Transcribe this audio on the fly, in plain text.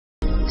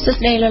สุด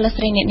ท้ายเราเส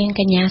นอเนียง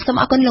กันยาสม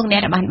อกุลลงใน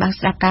ระบานบางส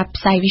ระกับ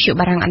ไซวิชุ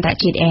บารังอันตร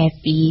จิต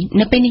RFIใน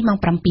เป็นนิมัง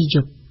ปรำปี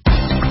ยุบ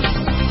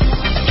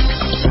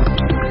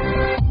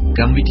ก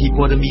รรมวิธีพ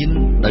อดมิน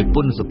โดย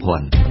ปุ่นสุพ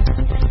ร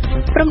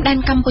พรมแดน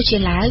กัมพูชี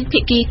ลาวพิ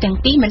กีแต่ง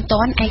ปีเหมือนต้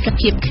นไอกระเ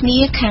พียบคณี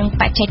คาง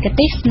ปัจจัยกระเ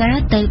ตสนา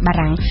เตยบา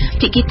รัง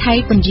พิกีไทย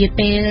ปนเยเ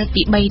ปล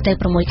ปีใบเตย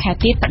ประมวยแค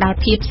ติประดา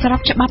เพียบสลั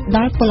บฉบับด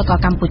อลพลกร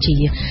กัมพูชี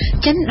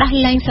จันรัก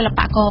แรงสลับป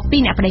ะกอปี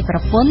นอัปเดตปร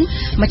ะพ้น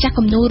มาจากก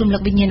มนูรุมลั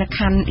กวิญญาณ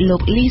คันโล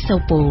กลีโซ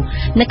โป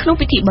ในครุ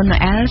พิธีบนโน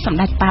เอลสำห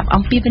รับปราบอ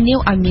มปีเป็นนิ้ว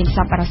เอาเมียน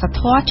สับปะรสะ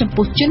ท้อจำ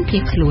ปูจุนเพี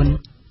ยขลุ่น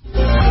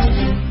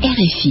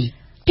RFI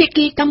พิ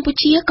กีกัมพู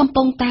ชีกำป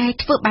งตาย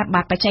ทว่าบ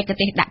าดปัจจัยกระเ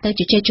ตะดักเตย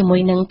จุเจจมว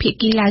ยหนึ่งพิ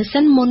กีลายเส้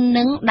นมุนห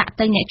นึ่งดักเ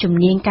ตยเนี่ยจุ่ม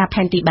เนียงกาแ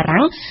ผ่นตีบารั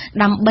ง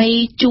ดำใบ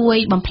ช่วย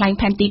บำพลายแ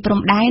ผ่นตีปร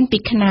มได้ปี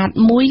ขนาด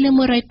มวยเลือ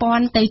มวยปอ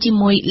นเตยจิ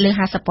มวยเลือห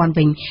าสปอน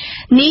วิง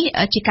นี่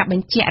จิกับบัญ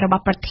ชีระบ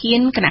บประเท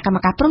ศคณะกรรม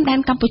การปรมด้าน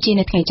กัมพูชีใ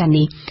นไทยจัน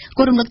นี้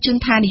กุรุมลึกจุน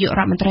ทานนายก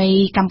รัฐมนตรี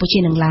กัมพูชี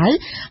หนึ่งหลาย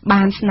บ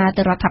านสนาเต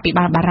รัฐปิบ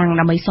าบารัง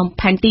ดำใบส่งแ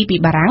ผ่นตีปี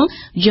บารัง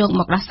โยกหม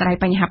กรัสไล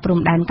ปัญหาปรม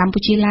ด้านกัมพู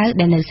ชีแล้วเ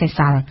ดนเนอร์เซ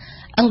ซัล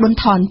อังบน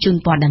ทอนจุน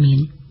ปอดามิ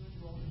น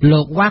โล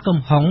กว่าก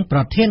ำหงปร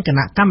ะเทศคณ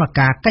ะกรรมก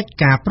ารกิจ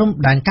การพรม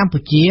แดนกัมพู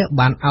ชี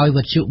บานเอา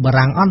วัตถุบา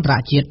รังอันตร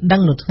จิตดั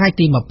งหนุดง่าย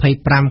ตีมาเพ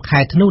ย์ปรามคา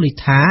ยธนุลิ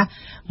ธา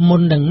ม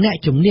นหนึ่งแน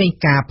จุ่มเนียง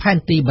กาแผ่น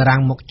ตีบารัง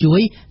หมกจุ้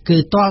ยคือ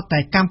ต้อแต่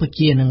กัมพู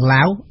ชีหนึ่งแ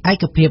ล้วไอ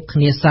กระเพียบ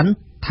เนียสัน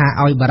ทาเ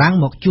อาบารัง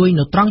หมกจุ้ยห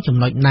นุดตร้องจุ่ม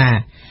หน่อยนา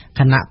ข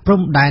ณะพร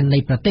มแดนใน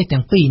ประเทศต่า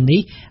งปีนี้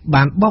บ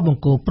านบ่บัง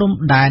โกพรม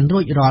แดน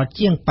รุ่ยรอเ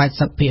จียงไป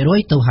สับเพียร้อย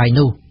ตัวหาย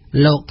นู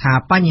โลกถา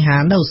ปัญหา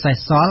เนื้อใส่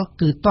ซอล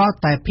คือต้อ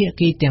แต่เพีย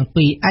กีเตียง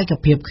ปีไอกระ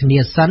เพียบเนี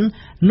ยสัน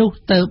นุ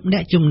เติบเน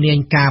จุมเนียน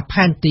กาแ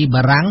ผ่นตีบ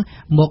ารัง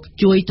หมก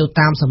จุยตัว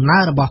ตามสำนั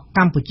กระบบ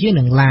กัมพูชีห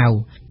นึ่งลาว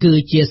คือ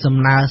เจียส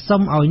ำนักส้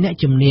มเอาเน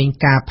จุมเนียน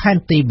กาแผ่น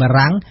ตีบา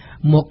รัง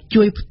หมก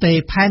จุยเต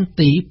แผ่น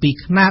ตีปี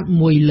ขนาด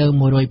มวยเลอ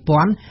มวยป้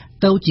อน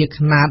เต้าเจียข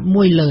นาดม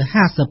วยเลอ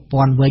50 ป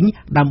อนด์วิ่ง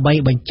ดำใบ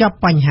บรรจับ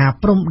ปัญหา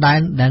ปรุมแด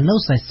นและเนื้อ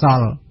ใส่ซอ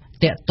ล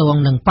เตะตวง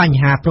หนึ่งปัญ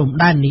หาปรุม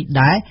ด้านนี้ไ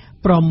ด้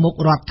ปรมุก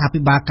รัฐพิ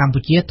บาลกัมพู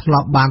ชีทลอ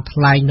บบานท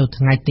ลายนุท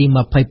ไงตีม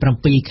าเพย์ปร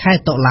ำปีแค่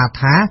ตลา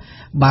ท้า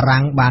บารั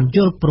งบาน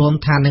ยุลปรม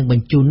ทานหนึ่งบรร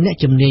จุเนี่ย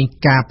จำเนียง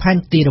กาแผ่น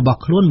ตีระบบ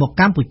คล้วนหมก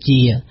กัมพูชี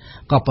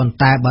ก็ปนแ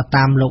ต่บาต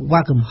ามโลกว่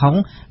ากึมห้อง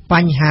ปั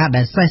ญหาไ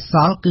ด้ใส่ซ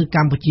อลคือ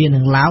กัมพูชีห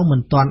นึ่งล้าวเหมือ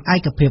นตอนไอ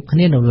กระเพียบคะแ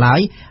นนหนึ่งหลาย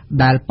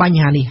ได้ปัญ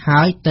หานี้หา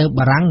ยเติบบ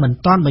ารังเหมือน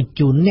ตอนบรร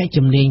จุเนี่ยจ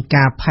ำเนียงก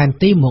าแผ่น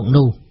ตีหมก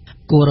นู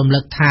กูรำ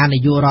ลึกทานใน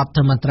ยุโรปธ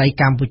รรมตรี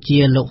กัมพูชี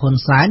โลกคน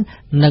สาย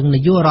หนึ่งใน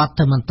ยุโรป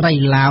ธรรมตรี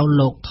ลาวโ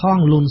ลกท่อง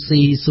ลุน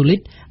ซีสุลิ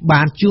ตบ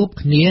านจูบ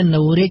เนียน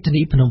วริธ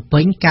นิพนมเ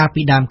พ็งกา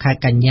ปีดามขาย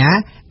กัญญา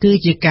คือ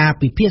จะกา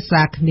ปีเพียซ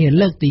าเนียเ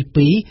ลิกตี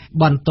ปี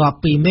บอนต่อ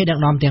ปีไม่ดัก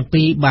นอมเตียง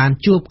ปีบาน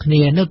จูบเ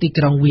นียนตีก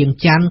รองเวียง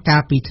จันกา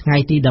ปีไง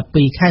ตีดับ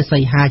ปีแค่ใส่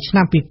หาชน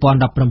ะปีปอน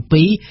ดับปรำ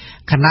ปี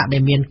คณะได้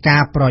เมียนกา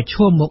ปล่อย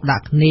ชั่วมกดั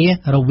กเนีย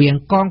ระเวียง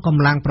กองก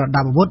ำลังประ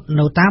ดับอาวุธโน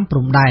ตามป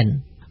รุมได้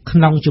ข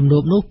นองจุ่มนุ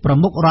บนุประ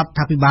มุกรัฐ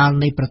พิบาล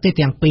ในประเทศ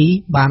อย่างปี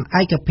บานไอ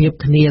กระเพียบ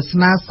เนียส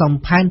นาสม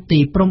พันตี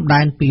ปรมแด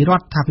นปีรั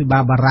ฐพิบา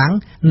ลบารัง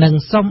หนึ่ง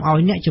ส้มเอา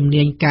เนี่ยจุ่มเ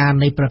นียงการ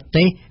ในประเท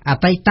ศอา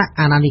ไตตะ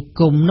อาณานิ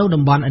คมโนด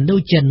มบอลอันดู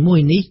เจนมว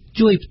ยนี้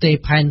ช่วยเต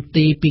พัน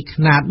ตีปีข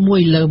นาดมว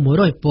ยเลอมวย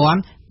ร้อยปอน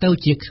เต้า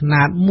เจียขน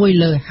าดมวย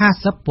เลอ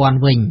50 ปอน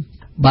วิ่ง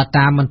บาต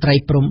ามันไตร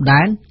ปรมแด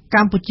น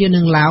กัมพูชีห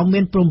นึ่งลาวเมี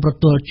ยนปรุงประ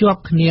ตูจวบ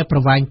เนียปร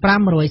ะวัย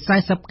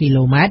340 กิโล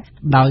เมตร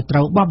โดยเต้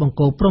าบ่บังโ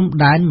กปรม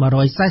แดน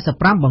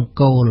145 บัง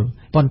โกล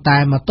ปนตา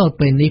ยมาต้นเ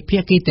ป็นนิเพี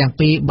ยกีแต่ง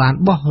ปีบาน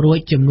บ่รวย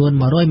จำนวน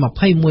มา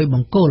ให้มวยบั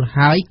งโกลห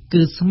าย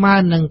คือสมา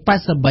หนึ่ง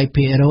80 เ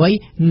พียร้อย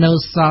เนอ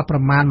ซอปร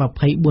ะมาณ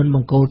บุญบั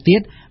งโกลเตีย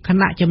ดข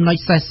ณะจำนวน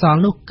ใส่ซอง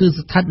นุกคือส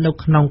ถัดนก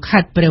นองคั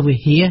ดเปรวิ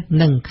เฮีย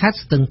หนึ่งคัด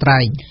ตึงไตร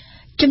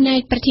จำนาย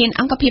ประเทศ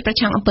อังกฤษประ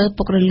ชังอำเภอป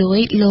กระลุย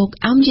โลก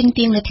อ้ำยินเ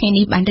ตียงในเท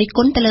นีบันริ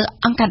กุนตะเล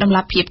อังการดำ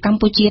ลับเพียบกัม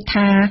พูชีท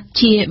าเ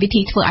ชียวิ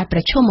ธีเฟื่อไอปร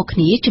ะชมมุข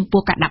นี้จุดปู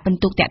กระดับบรร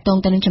ทุกแตะตรง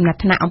ตะลึงจำนับ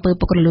ธนาอำเภอ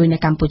ปกระลุยใน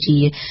กัมพูชี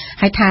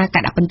ให้ทากร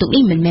ะดับบรรทุก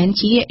นี้เหมือนแมนเ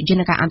ชียยุ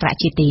นการอันตร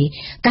จิตี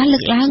การเลื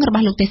อกล้างระบา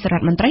ยลูกเตสรั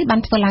ฐมันไตรบัน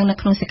เฟื่อล้างใน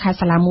คลองสิขา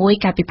สลามวย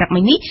การปิดปรักไ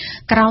ม่นี้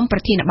กรอมปร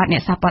ะเทศบัตรเนี่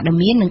ยซาปอดเ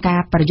มียนหนึ่งการ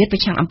ประยุทธ์ประ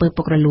ชังอำเภอป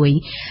กระลุย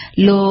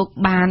โลก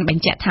บานบรร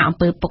เจทาอำเ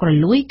ภอปกระ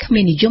ลุยเขม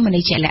รนิยมใน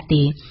เจละ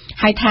ตี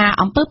ให้ทา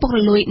อำเภอปกร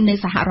ะลุยใน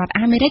สหรัฐอ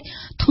เมริก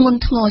ทง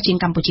ทงจิง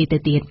กัมพูชีเ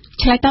ตียด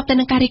ชายตอบแต่ใ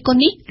นการิกร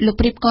นี้ลูก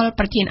ปริบกอล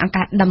ประเทศอังก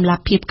ฤษดำลับ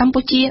เพียบกัม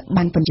พูชี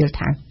บันปนเจล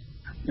ทาง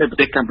ในประเ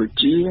ทศกัมพู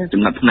ชีจ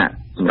ำนวนขนาด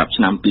สำหรับช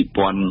นำปีป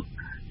อน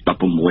ปรับ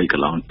ปรุงมวยกับ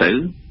ลองเต๋อ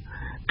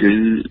คือ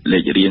เล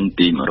เรียน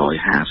ตี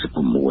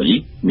150 มวย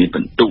มีบร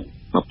รทุก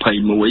มาเพ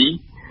ย์มวย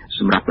ส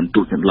ำหรับบรร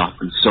ทุกจำลองเ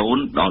ป็นโซน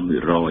ดอน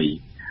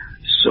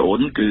100 โซน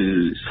คือ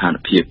สถาน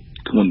เพียบ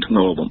ทงทง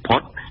บำพ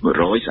ด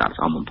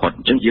132 บำพด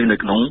จังยืนใน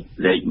ขนม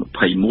เลขเพ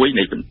ย์มวยใ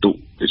นบรรทุก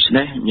ดัง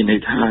นั้นมีใน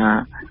ท่า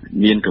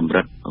เมียนกำ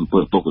รัดอำเภ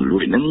อปกลุ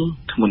ยนั้น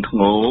ทงท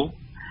ง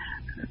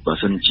ประ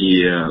สันเชี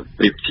ยเป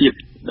รียบเทียบ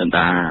ดันด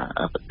า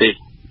ประเทศ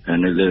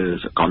ในเรื่อง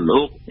สกอลโล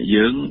ก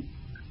ยืง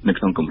នៅ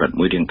ក្នុងកម្រិត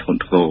មួយរៀងធ្ងន់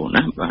ធ្ងរ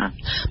ណា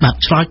បាទ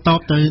ឆ្លើយតប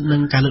ទៅនឹ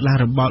ងការលើកឡើង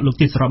របស់លោក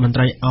ទីសរដ្ឋមន្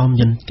ត្រីអម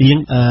យន្ទៀង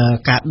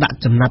ការដាក់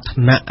ចំណាត់ថ្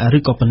នាក់ឬ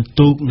ក៏បន្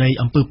ទុកនៃ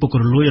អំពើពុក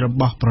រលួយរ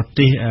បស់ប្រ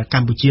ទេសក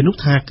ម្ពុជានោះ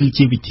ថាគឺ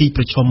ជាវិធី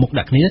ប្រឈមមុខ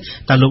ដាក់គ្នា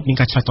តើលោកមាន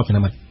ការឆ្លើយតបយ៉ាង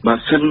ណាបាទ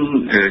សិន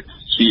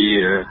ជា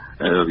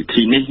វិ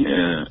ធីនេះ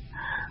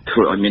ធ្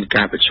វើឲ្យមាន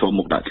ការប្រឈម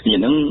មុខដាក់គ្នា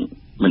ហ្នឹង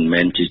មិន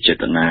មែនជាចេ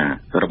តនា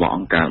របស់អ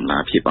ង្គការដំណា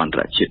ភិបអន្ត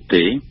រជាតិ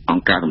ទេអ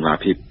ង្គការដំណា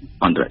ភិប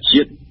អន្តរ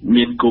ជាតិ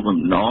មានគោលបំ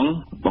ណង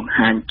បង្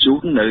ហាញជូ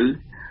ននៅ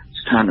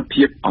ស្ថាន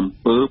ភាពអំ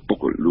ពើពុក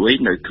រលួយ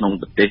នៅក្នុង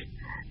ប្រទេស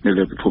នៅ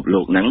លើពិភព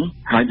លោកហ្នឹង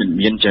ហើយមិន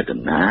មានចេត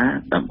នា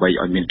ដើម្បី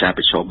ឲ្យមានការ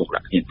ប្រឈមមុខ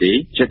ដាក់គ្នាទេ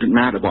ចេត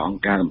នារបស់អង្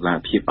គការដំណា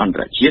ភិបអន្ត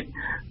រជាតិ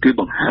គឺ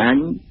បង្ហាញ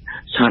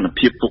ស្ថាន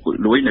ភាពពុករ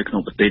លួយនៅក្នុ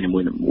ងប្រទេសនីមួ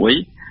យ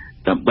ៗ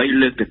ដើម្បី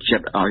លើកទឹកចិ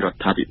ត្តឲ្យរ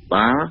ដ្ឋាភិ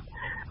បាល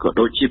ក៏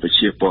ដូចជាប្រ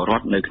ជាពលរ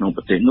ដ្ឋនៅក្នុង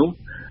ប្រទេសនោះ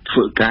ធ្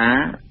វើការ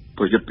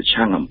ប្រយុទ្ធប្រ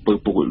ឆាំងអំពើ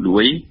ពុករលួ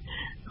យ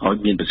ឲ្យ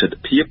មានប្រសិទ្ធ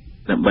ភាព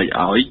ដើម្បី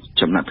ឲ្យ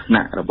ចំណាត់ថ្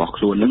នាក់របស់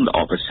ខ្លួននឹងល្អ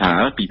ប្រសើរ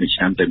ពីមួយឆ្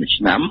នាំទៅមួយ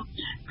ឆ្នាំ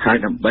ហើយ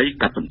ដើម្បី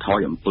កាត់បន្ថយ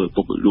អំពើ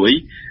ពុករលួយ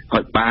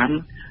ឲ្យបាន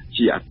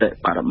ជាអតិ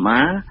បរ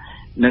មា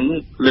និង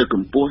លើកក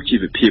ម្ពស់ជី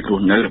វភាពរ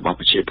ស់នៅរបស់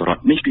ប្រជាពលរដ្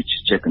ឋនេះគឺជា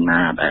ចេតនា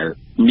ដែល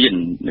មាន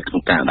នៅក្នុ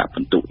ងការដាក់ប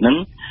ន្ទុកហ្នឹង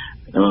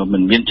មិ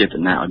នមានចេត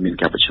នាឲ្យមាន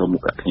ការប្រឈមមុ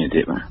ខគ្នា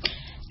ទេបាទ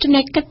ចំ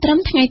ណែកគិតត្រឹម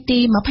ថ្ងៃទី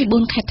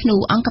24ខែធ្នូ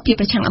អង្គភាព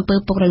ប្រឆាំងអំពើ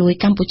ពុករលួយ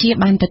កម្ពុជា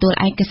បានទទួល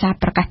ឯកសារ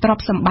ប្រកាសទ្រ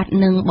ព្យសម្បត្តិ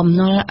និងបំ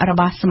ណុលរ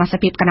បស់សមាជិ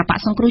កគណៈបក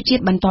សង្គ្រោះជា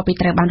តិបន្ទាប់ពី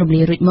ត្រូវបានរំ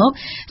លាយរួចមក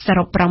ស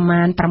រុបប្រ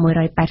មាណ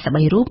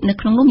683រូបនៅ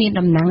ក្នុងនោះមាន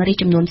តំណាងរាស្ត្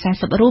រចំនួន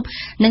40រូប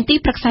និងទី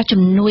ប្រឹក្សា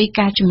ជំនួយ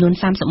ការចំនួន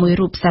31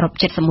រូបសរុប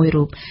71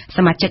រូបស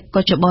មាជិកក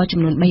ជបចំ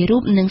នួន3រូ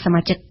បនិងស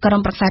មាជិកក្រុ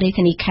មប្រឹក្សារាជ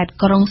ធានីខេត្ត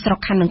ក្រុងស្រុក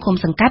ខណ្ឌនិងឃុំ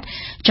សង្កាត់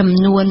ចំ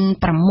នួន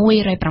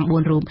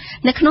609រូប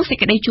នៅក្នុងសេច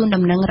ក្តីជូន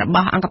ដំណឹងរប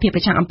ស់អង្គភាពប្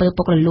រឆាំងអំពើ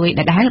ពុករលួយ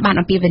ដែលបាន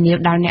អំពាវនាវ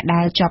ដល់អ្នក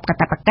ដែលជាប់កា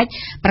តព្វកិច្ច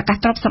ប្រកាស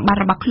ទ្រព្យសម្បត្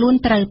តិរបស់ខ្លួន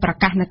ត្រូវប្រ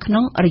កាសនៅក្នុ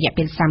ងរយៈ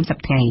ពេល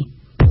30ថ្ងៃ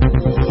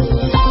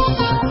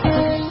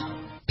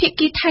ភា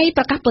គីថៃ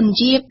ប្រកាសពន្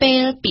យាពេល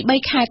ពី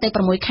3ខែទៅ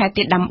6ខែ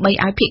ទៀតដើម្បី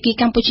ឲ្យភាគី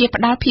កម្ពុជា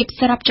ផ្ដល់ភាព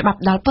ស្របច្បាប់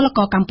ដល់ពលក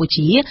រកម្ពុ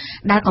ជា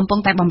ដែលកំពុង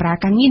តែបម្រើ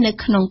ការងារនៅ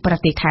ក្នុងប្រ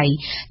ទេសថៃ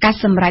ការ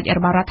សម្រេចរ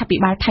បស់រដ្ឋាភិ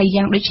បាលថៃ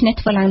យ៉ាងដូចនេះ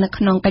ធ្វើឡើងនៅ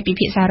ក្នុងកិច្ចពិ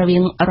ភាក្សារវា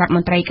ងរដ្ឋម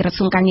ន្ត្រីក្រ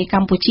សួងការងារក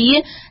ម្ពុជា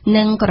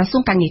និងក្រសួ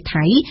ងការងារ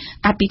ថៃ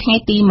កាលពីថ្ងៃ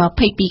ទី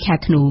22ខែ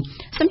ធ្នូ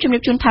សូមជម្រា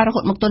បជូនថារហូ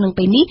តមកទល់នឹង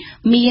ពេលនេះ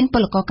មានព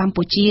លករកម្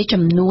ពុជា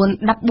ចំនួន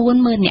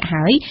 140,000 នាក់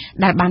ហើយ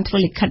ដែលបានធ្វើ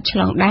លិខិតឆ្ល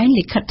ងដែន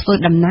លិខិតធ្វើ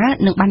ដំណើរ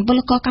និងបានពល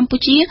ករកម្ពុ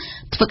ជា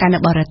ធ្វើការនៅ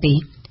បរទេស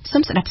សូ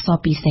មស្ដាប់សរ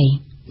ពីសេ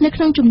នៅ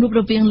ក្នុងជំនួប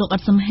រវាងលោកអ៊ុ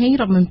តសំហេង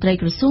រដ្ឋមន្ត្រី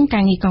ក្រសួងកា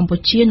រងារកម្ពុ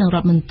ជានិងរ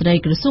ដ្ឋមន្ត្រី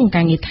ក្រសួង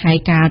ការងារថៃ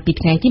កាលពី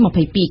ថ្ងៃទី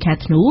22ខែ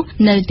ធ្នូ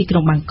នៅទីក្រុ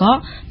ងបាងកក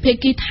ភា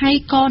គីថៃ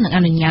ក៏នឹងអ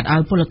នុញ្ញាតឲ្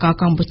យពលករ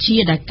កម្ពុជា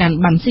ដែលកាន់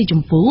ប័ណ្ណស៊ីជ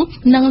ម្ពូ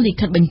និងលិ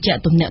ខិតបញ្ជាក់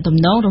ទំនាក់ទំ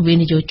នងរវាង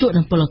នយោជក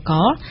និងពលក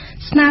រ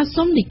ស្នើ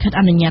សុំលិខិត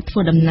អនុញ្ញាតធ្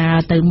វើដំណើរ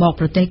ទៅមក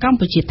ប្រទេសកម្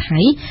ពុជាថៃ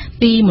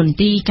ពីមន្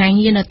ទីរការ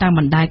ងារនៅតាមប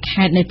ណ្ដា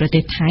ខេត្តនៃប្រទេ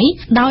សថៃ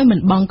ដោយមិន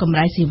បង់កម្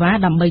រៃសេវា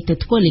ដើម្បីទៅ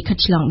ធ្វើលិខិត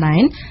ឆ្លងដែ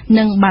ន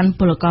និងបាន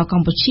ពលករក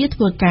ម្ពុជាធ្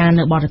វើការ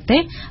នៅបរទេ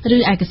សឬ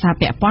ឯកសារ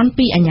ពាក់ព័ន្ធ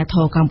ពីអាជ្ញាធ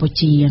រកម្ពុ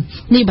ជា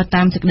នេះបើ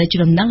តាមសេចក្តីជូ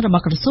នដំណឹងរប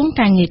ស់ក្រសួង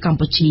ការងារកម្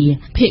ពុជា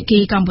ភាគី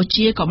កម្ពុ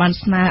ជាក៏បាន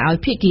ស្នើឲ្យ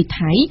ភាគី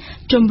ថៃ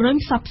ជំរុញ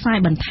ផ្សព្វផ្សាយ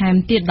បន្ថែម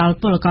ទៀតដល់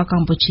ពលករក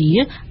ម្ពុជា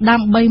ដើ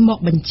ម្បីមក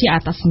បញ្ជាក់អ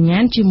ត្តសញ្ញា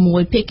ណជាមួ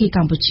យភាគីក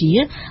ម្ពុជា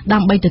ដើ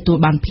ម្បីទទួល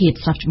បានភាព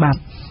ស្របច្បាប់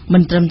មិ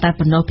នត្រឹមតែ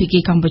ប៉ុណ្ណោះភាគី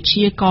កម្ពុ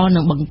ជាក៏នឹ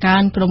ងបង្កើ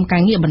នក្រុមកា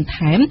រងារបន្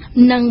ថែម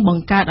និងប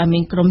ង្កើតឲ្យមា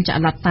នក្រុមចាក់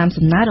ឡាត់តាម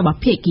សំណើរបស់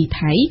ភាគី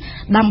ថៃ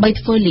ដើម្បី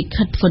ធ្វើលិ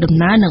ខិតធ្វើដំ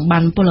ណើរនិងបា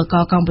នពលក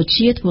រកម្ពុ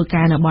ជាធ្វើ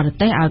ការនៅបរ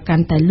ទេសឲ្យកា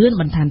ន់តែលឿន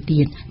បន្ថែម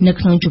ទៀតនៅ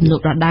ក្នុងជំនួប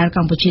ដដែលក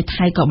ម្ពុជា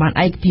ថៃក៏បាន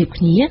ឯកភាព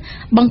គ្នា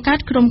បង្កើត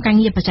ក្រុមការ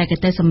ងារបច្ចេក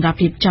ទេសសម្រាប់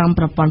រៀបចំ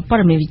ប្រព័ន្ធព័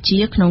ត៌មានវិទ្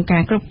យាក្នុងកា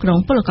រគ្រប់គ្រង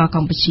ពលករក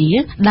ម្ពុជា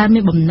ដែលមា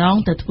នបំណង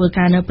ទៅធ្វើ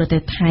ការនៅប្រទេ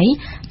សថៃ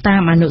តា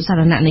មអនុសា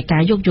រណៈនៃកា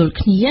រយោគយល់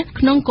គ្នា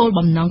ក្នុងគោល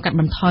បំណងកាត់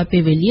បន្ថយពេ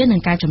លវេលានិ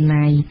ងការចំ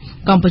ណាយ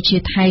កម្ពុជា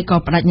ថៃក៏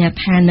បដិញ្ញា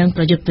ថានឹង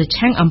ប្រយុទ្ធប្រ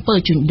ឆាំងអំពើ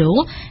ជួញដូរ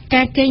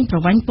ការកេងប្រ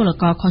វ័ញ្ចពល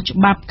ករខុសច្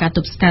បាប់ការទ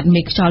ប់ស្កាត់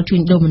មេខ្យល់ជួ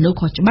ញដូរមនុស្ស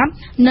ខុសច្បាប់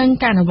និង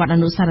ការអនុវត្តអ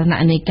នុសារ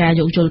ណៈនៃការ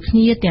យោគយល់គ្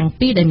នាទាំង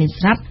ពីរដែលមាន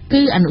ស្រាប់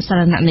គឺអនុសា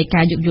រណៈនៃ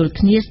ការយោគយល់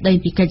គ្នាស្ដី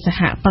ពីកិច្ចសហ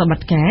ប្រតិប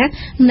ត្តិការ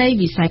នៃ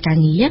វិស័យការ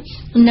ងារ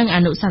និងអ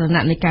នុសារ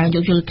ណៈនៃការយោ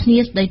គយល់គ្នា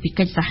ស្ដីពី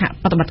កិច្ចសហ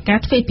ប្រតិបត្តិការ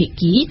ទ្វេភា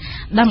គី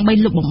ដើម្បី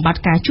លុបបំបា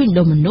ត់ការជួញ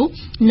ដូរមនុស្ស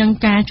និង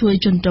ការជួយ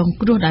ជនរង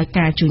គ្រោះដោយ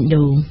ការជួញ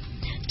ដូរ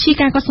ជា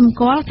ការកត់សម្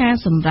គាល់ការ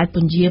សម្រេចព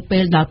ន្យាពេ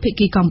លដល់ភា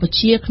គីកម្ពុ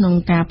ជាក្នុង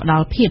ការផ្ដ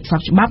ល់ភាពស្រ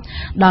បច្បាប់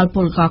ដល់ព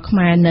លករខ្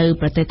មែរនៅ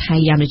ប្រទេសថៃ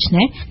យ៉ាងដូច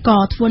នេះក៏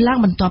ធ្វើឡើង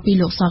បន្ទាប់ពី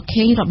លោកស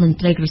ខេងរដ្ឋមន្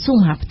ត្រីក្រសួង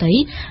មហាផ្ទៃ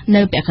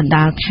នៅពាក់កណ្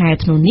ដាលខែ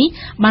ធ្នូនេះ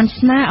បាន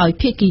ស្នើឲ្យ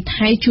ភាគី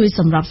ថៃជួយស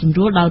ម្របសម្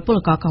រួលដល់ពល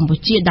ករកម្ពុ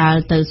ជាដែល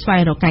ទៅស្វែ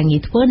ងរកការងា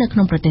រធ្វើនៅក្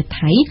នុងប្រទេស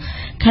ថៃ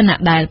ខណៈ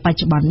ដែលបច្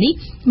ចុប្បន្ននេះ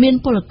មាន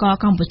ពលករ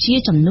កម្ពុជា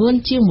ចំនួន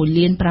ជាង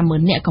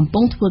 150,000 នាក់កំពុ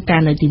ងធ្វើកា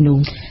រនៅទីនោះ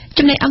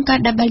ចំណែកអង្គការ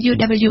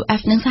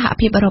WWF និងសហ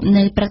ភាពអឺរ៉ុប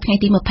នៅព្រឹកថ្ងៃ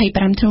ទី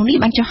25 ធ្នូនេះ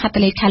បានចុះហត្ថ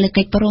លេខាលើ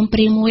កិច្ចព្រមព្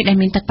រៀងមួយដែល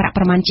មានទឹកប្រាក់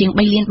ប្រមាណជាង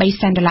$3 លាន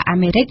អា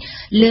មេរិក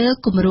លើ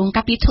គម្រោង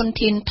ការពារធន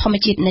ធានធម្ម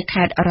ជាតិនៅ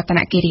ខេត្តរតន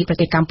គិរីប្រ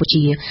ទេសកម្ពុ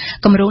ជា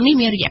គម្រោងនេះ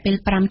មានរយៈពេល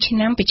5ឆ្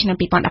នាំពីឆ្នាំ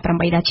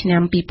2018ដល់ឆ្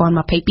នាំ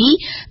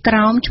2022ក្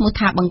រោមឈ្មោះ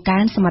ថាបង្កើ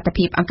នសមត្ថ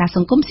ភាពអង្គការស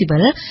ង្គមស៊ីវិ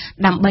ល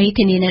ដើម្បី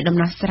ធានានូវដំ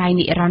ណោះស្រាយ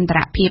និរន្តរ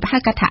ភាពហៅ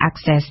កាត់ថា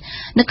Access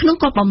នៅក្នុង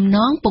គោលបំណ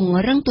ងព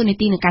ង្រឹងទូនា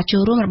ទីនៃការចូ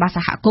លរួមរបស់ស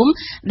ហគមន៍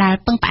ដែល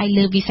ពឹងផ្អែក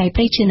លើវិស័យព្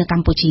រៃឈើនៅក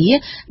ម្ពុជា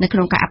នៅក្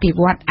នុងការអភិវ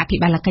ឌ្ឍអភិ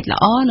បាលកិច្ចល្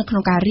អនៅក្នុ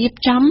ងការរៀប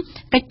ចំ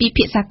កិច្ចពិ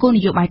ភាក្សាគោលន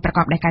យោបាយប្រក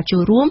បដោយការចូ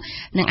លរួម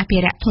និងអភិ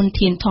រក្សធន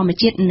ធានធម្ម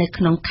ជាតិនៅ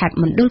ក្នុងខេត្ត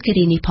មណ្ឌលគិ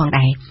រីនេះផង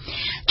ដែរ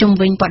ជុំ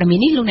វិញព័ត៌មាន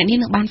នេះលោកអ្នកនាង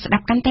នឹងបានស្ដា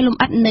ប់កាន់តែលម្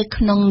អិតនៅ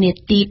ក្នុងនេ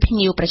តិភ្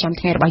ញៀវប្រចាំ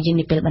ថ្ងៃរបស់យើង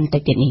នាពេលបន្តិ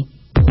ចទៀតនេះ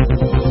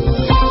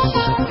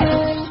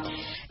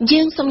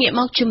យើងសូមងាក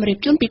មកជម្រាប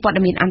ជូនពីព័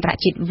ត៌មានអន្តរ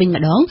ជាតិវិញ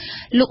ម្ដង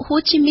លោកហ៊ូ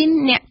ជីមីន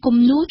អ្នកគំ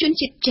នូរជន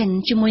ជាតិចិន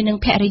ជាមួយនឹង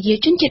ភរិយា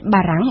ជនជាតិ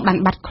បារាំងបាន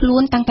បាត់ខ្លួ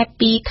នតាំងតែ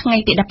ពីថ្ងៃ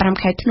ទី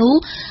15ខែធ្នូ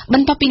ប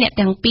ន្ទាប់ពីអ្នក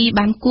ទាំងពីរ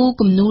បានគូរ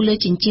គំនូរលើ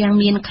ជញ្ជាំង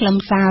មានខ្លឹម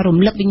សាររំ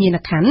លឹកវិញ្ញាណ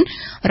ក្ខន្ធ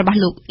របស់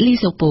លោកលី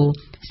សូប៉ូ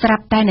ស្រា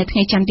ប់តែនៅថ្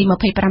ងៃច័ន្ទទី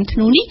25ធ្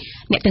នូនេះ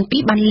អ្នកទាំងពី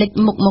របានលេច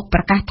មុខមកប្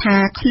រកាសថា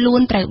ខ្លួ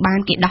នត្រូវបាន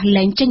គេដោះ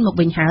លែងចេញមក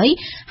វិញហើយ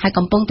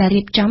កំពុងតែ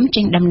រៀបចំ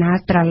ចេញដំណើរ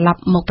ត្រឡ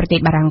ប់មកប្រទេស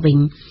បារាំងវិញ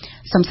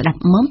សូមស្ដាប់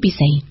មុំពិ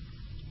សេស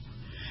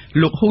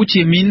លោកហ៊ូ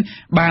ជីមីន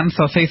បានស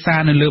រសេរសារ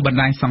នៅលើបណ្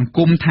ដាញសង្គ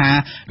មថា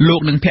លោ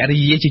កនិងភរិ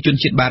យាជាជន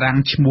ជាតិបារាំង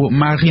ឈ្មោះ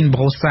Marine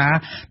Brossa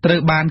ត្រូវ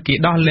បានគេ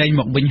ដោះលែង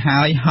មកវិញហើ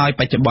យ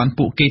បច្ចុប្បន្ន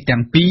ពួកគេទាំ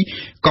ងពីរ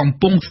កំ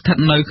ពុងស្ថិត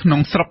នៅក្នុ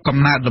ងស្រុកកំ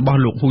ណើតរបស់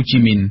លោកហ៊ូជី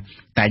មីន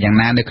តែយ៉ាង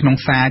ណានៅក្នុង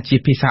សារជា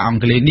ភាសាអង់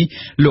គ្លេសនេះ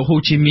លោកហ៊ូ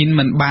ជីមីន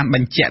មិនបានប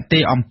ញ្ជាក់ទេ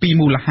អំពី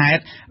មូលហេ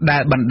តុដែ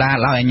លបណ្ដាល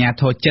ឲ្យអាជ្ញា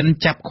ធរចិន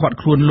ចាប់ឃាត់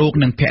ខ្លួនលោក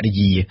និងភរិ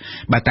យា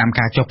បើតាម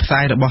ការចុះផ្សា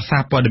យរបស់សា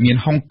រព័ត៌មាន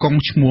ហុងកុង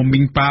ឈ្មោះមី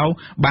ងប៉ៅ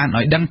បាន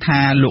ឲ្យដឹងថា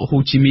លោកហ៊ូ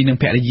ជីមីននិង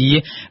ភរិយា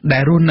ដែ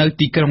លរស់នៅ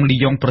ទីក្រុងលី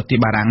យ៉ុងប្រទេស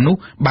បារាំងនោះ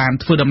បាន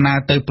ធ្វើដំណើរ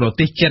ទៅប្រ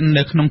ទេសចិន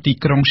នៅក្នុងទី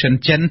ក្រុងសិន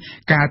ចិន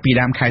កាលពី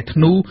ដើមខែធ្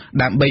នូ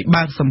ដើម្បី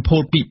បើកសម្ពោ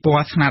ធពិព័រ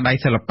ណ៍ស្នាដៃ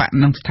សិល្បៈ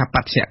និងស្ថាប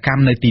ត្យកម្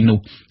មនៅទីនោះ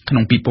ក្នុ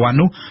ងពិព័រណ៍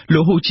នោះលោ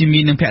កហ៊ូជីមី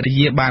ននិងភរិ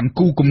យាបាន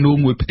គូរគំនូរ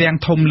មួយផ្ទាំង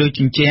ធំលើជ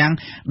ញ្ជាំង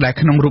ដែល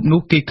ក្នុងរូបនោះ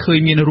គេឃើញ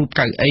មានរូប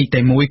កៅអីតែ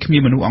មួយគ្មា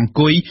នមនុស្សអង្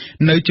គុយ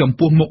នៅចំ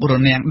ពោះមុខរ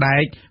នាំងដែ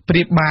កប្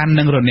រៀបបាន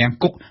នឹងរនាំង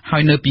គុកហើ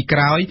យនៅពីក្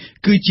រោយ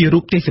គឺជារូ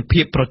បទេស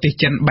ភាពប្រទេស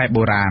ចិនបែប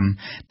បុរាណ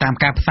តាម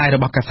ការផ្សាយរ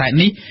បស់កាសែត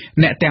នេះ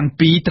អ្នកទាំង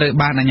ពីរត្រូវ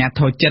បានអាជ្ញា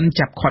ធរចិន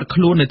ចាប់ឃាត់ខ្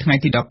លួននៅថ្ងៃ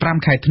ទី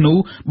15ខែធ្នូ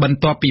បន្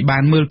ទាប់ពីបា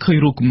នមើលឃើញ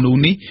រូបគំនូរ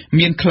នេះ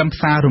មានខ្លឹម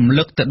សាររំ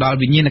លឹកទៅដល់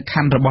វិញ្ញាណក្ខ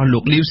ន្ធរបស់លោ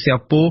កលីវសៀវ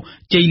ប៉ូ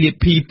ជ័យលា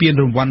ភីពាន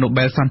រង្វាន់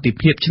Nobel សន្តិ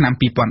ភាពឆ្នាំ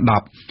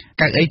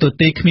2010កៅអីទ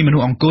ទេគ្មានមនុ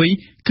ស្សអង្គុយ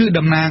គឺ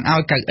តំណាងឲ្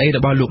យកៅអីរ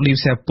បស់លោកលីវ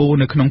សៀវប៉ូ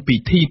នៅក្នុងពិ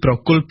ធីប្រ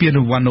គល់ពានរ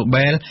ង្វាន់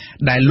Nobel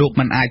ដែលលោក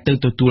មិនអាចទៅ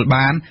ទទួល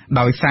បាន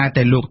ដោយសារ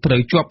តែលោកត្រូ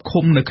វជាប់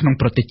ឃុំនៅក្នុង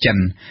ប្រទេសចិន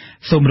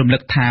សូមរំលឹ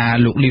កថា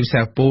លោកលីវ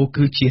សៀវប៉ូ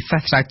គឺជាសា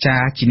ស្ត្រាចា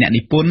រ្យជាអ្នក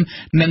និពន្ធ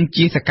និង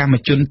ជាសកម្ម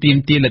ជនទាម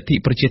ទារលទ្ធិ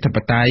ប្រជាធិប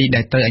តេយ្យ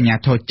ដែលត្រូវអាជ្ញា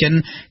ធរចិន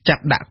ចា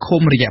ប់ដាក់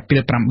ឃុំរយៈពេ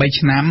ល8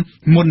ឆ្នាំ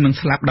មុននឹង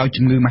ស្លាប់ដោយ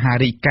ជំងឺមហា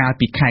រីកកាល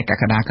ពីខែក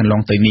ក្កដាកន្ល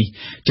ងទៅនេះ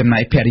ចំណែ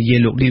កភរិយា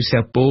លោកលីវសៀ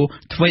វប៉ូ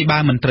ថ្មីបើ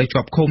មិនត្រូវ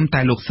ជាប់ឃុំ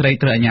តែលោកស្រី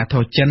ត្រូវអាជ្ញាធ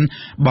រចិន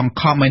បង្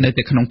ខំឲ្យនៅ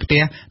តែក្នុងផ្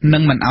ទះនិ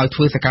ងមិនឲ្យធ្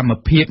វើសកម្ម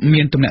ភាព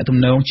មានទំនាក់ទំ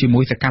នងជា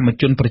មួយសកម្ម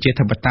ជនប្រជា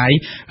ធិបតេយ្យ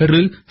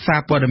ឬសា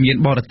រព័ត៌មាន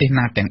បរទេស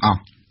ណាទាំងអស់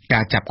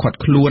ការចាប់ឃាត់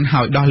ខ្លួន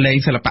ហើយដោះលែង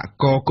សិល្ប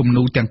ករគំ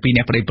នូរទាំងពីរ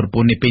អ្នកប្តីប្រព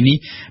ន្ធនេះពេលនេះ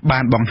បា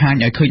នបង្ហាញ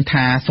ឲ្យឃើញ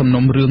ថាសំ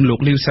ណុំរឿងលោក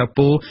លីវសៀវ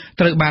ប៉ូ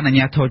ត្រូវបានអាជ្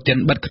ញាធរចិន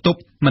បិទគប់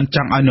មិនច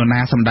ង់ឲ្យនរណា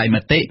សម្ដែងម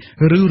តិ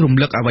ឬរំ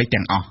លឹកអ្វី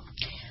ទាំងអស់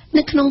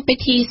នៅក្នុងពិ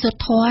ធីសូត្រ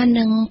ធម៌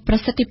និងប្រ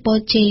សិទ្ធិពរ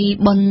ជ័យ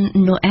បុណ្យ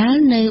ណូអែល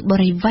នៅប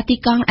រិយាវ៉ាទី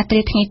កង់អត្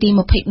រាថ្ងៃទី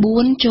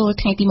24ចូល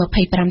ថ្ងៃទី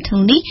25ធ្នូ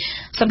នេះ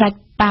សម្ដេច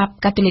បាប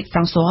កាតូលិកហ្វ្រ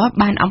ង់ស៊័រ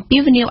បានអំពា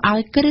វនាវឲ្យ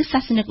គ្រឹះសា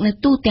សនិកនៅ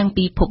ទូទាំង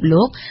ពិភព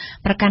លោក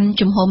ប្រកាន់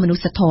ជំហរមនុ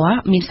ស្សធម៌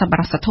មានសប្បុ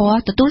រសធម៌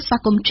ទទួលស្វា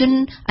គមន៍ជន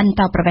អន្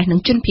តោប្រវេសន៍និង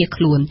ជនភៀស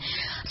ខ្លួន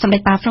សម្ដេ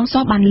ចបាបហ្វ្រង់ស៊័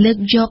របានលើក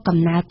យកកំ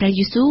ណើតព្រះ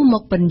យេស៊ូវម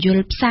កពន្យ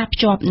ល់ផ្សារភ្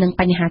ជាប់នឹង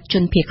បញ្ហាជ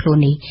នភៀសខ្លួន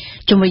នេះ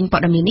ជំវិញព័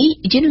ត៌មាននេះ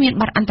យើងមាន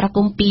បទអន្តរក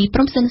ម្មពីព្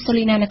រំសិនសូ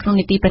លីណានៅក្នុង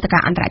នីតិព្រឹត្តិកា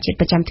រណ៍អន្តរជាតិ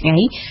ប្រចាំថ្ងៃ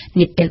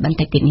នាពេលបន្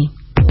តិចទៀតនេះ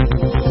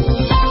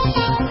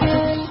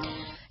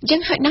យ៉ា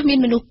ងហោចណាស់មាន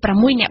មនុស្ស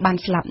6នាក់បាន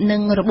ស្លាប់និ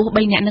ងរបួស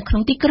3នាក់នៅក្នុ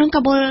ងទីក្រុង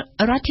កាបូល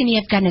រដ្ឋធានី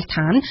អាហ្វហ្គានីស្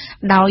ថាន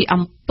ដោយ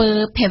អំពើ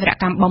ភេរវ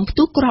កម្មបំផ្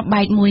ទុះគ្រាប់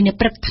បែកមួយនៅ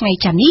ព្រឹកថ្ងៃ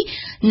ច័ន្ទនេះ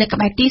នៅក្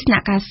បែរទីស្នា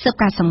ក់ការស៊ើប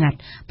ការសម្ងាត់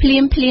ភ្លា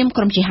ម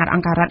ក្រុមជីហាតអ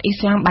ង្គការរដ្ឋអ៊ី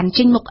ស្លាមបាន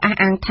ចេញមុខអះ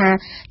អាងថា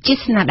ជា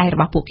ស្នាដៃរ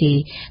បស់ពួកគេ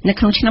នៅ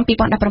ក្នុងឆ្នាំ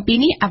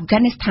2017នេះអាហ្វហ្គា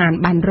នីស្ថាន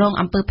បានរង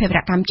អំពើភេរវ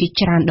កម្មជា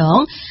ច្រើនដង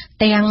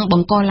ទាំងប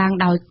ង្កឡើង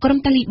ដោយក្រុម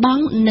តាលីប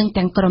ង់និង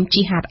ទាំងក្រុម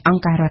ជីហាតអង្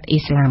គការរដ្ឋអ៊ី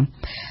ស្លាម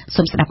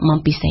សូមស្ដាប់មុំ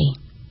ពិសេ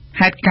ស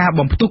ហេតុការ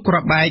បំផ្ទុះគ្រា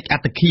ប់បែកអ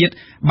ត្តឃាត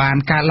បាន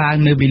កើតឡើង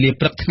នៅវេលា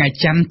ព្រឹកថ្ងៃ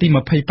ច័ន្ទទី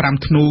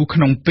25ធ្នូក្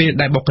នុងពេល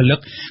ដែលបុគ្គលិក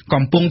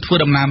កំពុងធ្វើ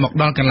ដំណើរមក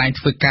ដល់កន្លែង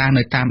ធ្វើការ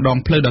នៅតាមដង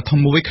ផ្លូវដ៏ធំ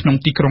មួយក្នុង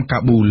ទីក្រុងកា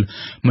ប៊ូល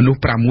មនុស្ស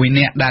6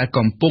នាក់ដែល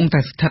កំពុងតែ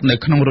ស្ថិតនៅ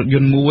ក្នុងរថយ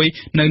ន្តមួយ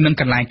នៅនឹង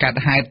កន្លែងកើត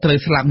ហេតុត្រូវ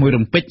ស្លាប់មួយ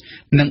រំពេច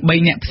និង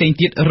3នាក់ផ្សេង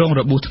ទៀតរង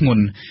របួសធ្ង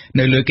ន់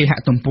នៅលើគេហ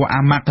ទំព័រ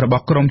អាម៉ាត់រប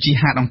ស់ក្រុមជី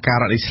ហាតអង្គការ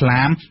រដ្ឋអ៊ីស្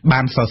លាមបា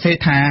នសរសេរ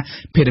ថា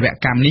ភេរវ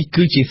កម្មនេះ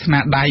គឺជាស្នា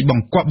ដៃប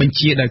ង្គាប់បញ្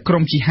ជាដោយក្រុ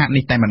មជីហាត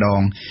នេះតែម្ដ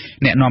ង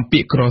អ្នកនាំពា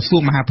ក្យក្រ សួ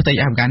ងមហាផ្ទៃ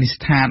អាហ្វហ្គានី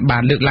ស្ថានបា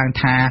នលើកឡើង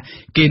ថា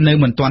គេនៅ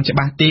មិនទាន់ច្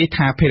បាស់ទេ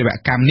ថាភេរវ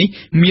កម្មនេះ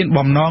មាន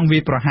បំណងវា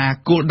យប្រហារ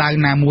គោលដៅ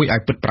ណាមួយឲ្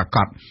យពិតប្រាក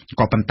ដ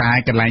ក៏ប៉ុន្តែ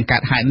កន្លែងកើ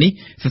តហេតុនេះ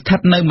ស្ថិត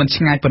នៅមិន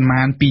ឆ្ងាយប៉ុន្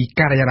មានពី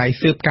ការិយាល័យ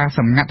ស៊ើបការស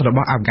ម្ងាត់រប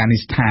ស់អាហ្វហ្គានី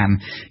ស្ថាន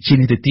ជា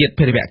នេះទៅទៀត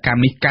ភេរវកម្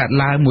មនេះកើត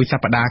ឡើងមួយស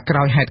ប្តាហ៍ក្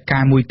រោយហេតុកា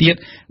រណ៍មួយទៀត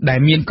ដែល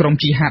មានក្រុម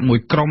ជីហាតមួយ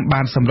ក្រុម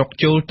បានសម្រុក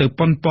ចូលទៅ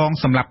ប៉ុនប៉ង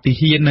សម្រាប់ទា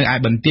ហាននៅឯ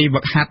បន្ទាយ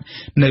វឹកហាត់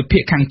នៅភូ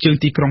មិខាងជើង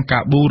ទីក្រុងកា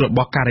ប៊ូរប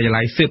ស់ការិយា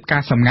ល័យស៊ើបកា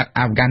រសម្ងាត់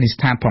អាហ្វហ្គានីស្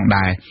ថានផង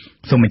ដែរ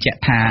សូមបញ្ជាក់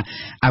ថា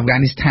អាហ្វហ្គា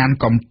នីស្ថាន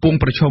កំពុង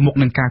ប្រឈមមុខ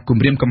នឹងការគំ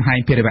រាមកំហែង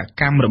ភេរវ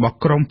កម្មរបស់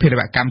ក្រុមភេរ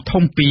វកម្ម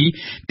ធំពីរ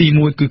ទី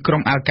1គឺក្រុ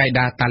មអាល់កៃ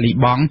ដាតាលី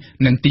បង់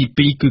និងទី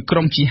2គឺក្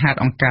រុមជីហាត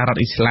អង្គការរដ្ឋ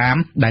អ៊ីស្លាម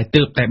ដែល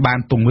ទើបតែបាន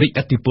ពង្រីក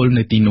ឥទ្ធិពល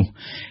នៅទីនោះ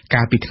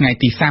កាលពីថ្ងៃ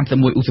ទី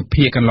31ឧស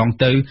ភាកន្លង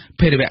ទៅ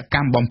ភេរវក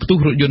ម្មបំផ្ទុះ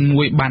រថយន្ត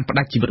មួយបានផ្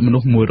តាច់ជីវិតមនុ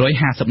ស្ស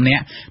150នា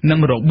ក់និង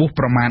របួស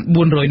ប្រមាណ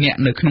400នាក់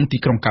នៅក្នុងទី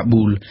ក្រុងកា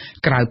ប៊ូល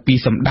ក្រៅពី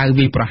សម្ដៅ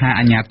វាយប្រហារ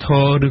អាជ្ញាធ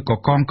រឬក៏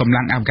កងកម្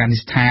លាំងអាហ្វហ្គានី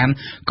ស្ថាន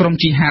ក្រុម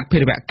ជីហាតភេ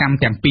រវកម្ម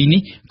ទាំងពីរ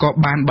នេះក៏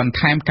បានបន្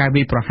ថែមការ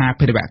វាយប្រហារ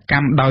ភេរវក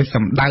ម្មដោយស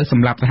ម្ដៅស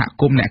ម្រាប់សហ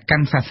គមន៍អ្នកកា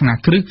ន់សាសនា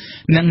គ្រិស្ត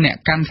និងអ្នក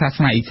កាន់សាស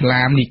នាអ៊ីស្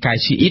លាមនិកាយ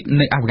ឈីអ៊ីត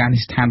នៅអាហ្វហ្គានី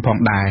ស្ថានផង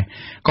ដែរ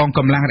កងក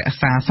ម្លាំងរក្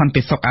សាសន្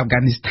តិសុខអាហ្វហ្គា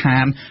នីស្ថា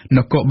នន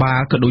គរបា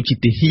លក៏ដូចជា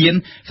ទាហាន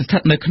ស្ថិ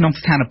តនៅក្នុង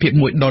ស្ថានភាព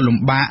មួយដ៏លំ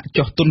បាក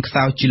ចុះទុនខ្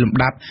សោយជាលំ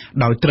ដាប់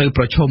ដោយត្រូវ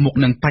ប្រឈមមុខ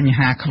នឹងបញ្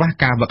ហាខ្វះ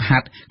ការវឹកហា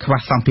ត់ខ្វះ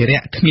សម្ភា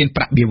រៈគ្មាន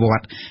ប្រាក់បៀវ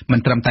ត្សមិន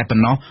ត្រឹមតែប៉ុ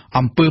ណ្ណោះ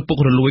អំពើពុក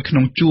រលួយក្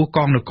នុងជួរក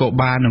ងនគរ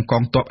បាលនិងក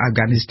ងទ័ពអាហ្វហ្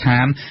គានីស្ថា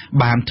ន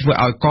បានធ្វើ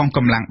ឲ្យកងក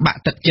ម្លាំងបា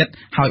ក់ទឹកចិត្ត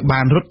ហើយ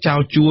បានរត់ចោល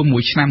ជួរមួ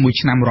យឆ្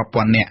នាំរាប់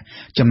ពាន់នាក់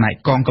ចំណែក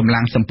កងកម្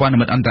លាំងសម្ព័ន្ធ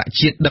មិត្តអន្តរ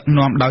ជាតិដឹក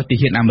នាំដោយទា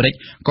ហានអាមេរិក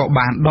ក៏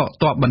បានដក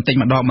ទ័ពបន្តិច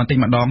ម្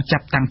ដងចា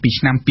ប់តាំងពី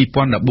ឆ្នាំ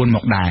2014ម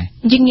កដែរ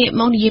យើងងាក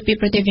មកនិយាយពី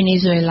ប្រទេសវេណេ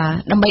ស៊ុយឡា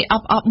ដើម្បីអ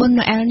បអរបុណ្យ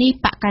ណូអែលនេះ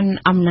បកកាន់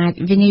អំណាច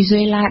វេណេស៊ុ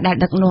យឡាដែល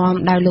ដឹកនាំ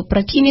ដោយលោកប្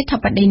រធានាធិ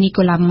បតីនី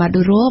កូឡាម៉ា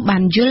ឌូរ៉ូបា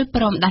នយល់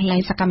ព្រមដោះលែ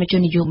ងសកម្មជន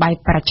នយោបាយ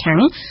ប្រឆាំង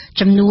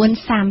ចំនួន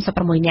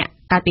36នាក់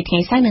កាលពីថ្ងៃ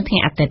សៅរ៍និងថ្ងៃ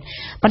អាទិត្យ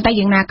ប៉ុន្តែ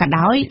យ៉ាងណាក៏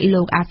ដោយ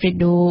លោក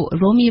Alfredo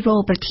Romero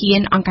ប្រធាន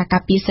អង្គការកា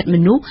រពារសិទ្ធិម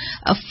នុស្ស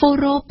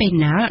Foro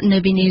Penal នៅ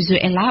វេណេស៊ុយ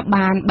អេឡា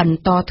បានបន្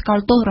តថ្កោល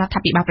ទោសរដ្ឋា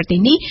ភិបាលប្រទេស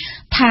នេះ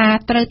ថា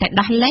ត្រូវតែ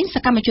ដោះលែងស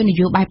កម្មជនន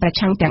យោបាយប្រ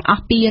ឆាំងទាំងអ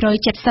ស់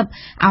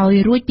270ឲ្យ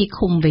រួចពី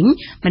ឃុំវិញ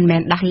មិនមែ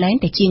នដោះលែង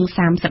តែជាង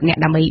30នាក់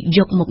ដើម្បីយ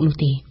កមុខនោះ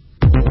ទេ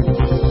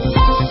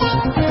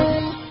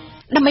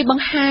ដើម្បីប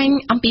ង្ហាញ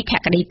អំពីភ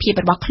ក្តីភាព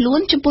របស់ខ្លួន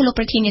ចំពោះលោក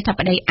ប្រធានាធិប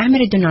តីអាមេ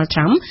រិក Donald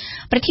Trump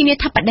ប្រធានា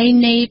ធិបតី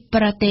នៃ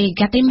ប្រទេស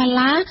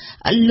Guatemala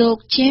លោក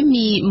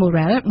Jamie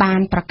Morel បា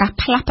នប្រកាស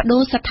ផ្លាស់ប្តូ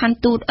រស្ថាន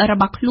ទូតរ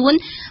បស់ខ្លួន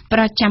ប្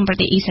រចាំប្រ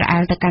ទេសអ៊ីស្រាអែ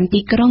លទៅកាន់ទី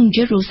ក្រុង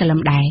Jerusalem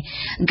ដែរ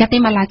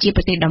Guatemala ជា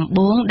ប្រទេសដំ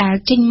បូងដែល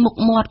ចេញមុខ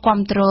មាត់គាំ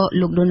ទ្រ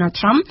លោក Donald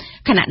Trump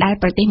ខណៈដែល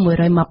ប្រទេស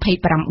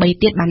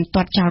128ទៀតបាន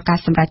ទាត់ចោលការ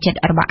សម្រេចចិត្ត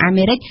របស់អា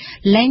មេរិក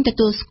លែងទ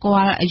ទួលស្គា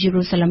ល់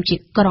Jerusalem ជា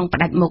ក្រុងផ្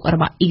ដាច់មុខរ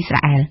បស់អ៊ីស្រា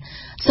អែល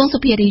សូមសុ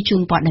ភារីជួ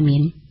នព័ត៌មា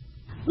ន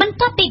បន្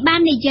ទាប់ពីបា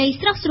ននិយាយ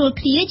ស្រស់ស្រួល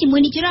គ្នាជាមួ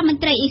យនាយករដ្ឋម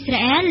ន្ត្រីអ៊ីស្រា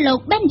អែលលោក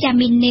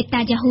Benjamin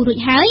Netanyahu រួច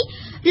ហើយ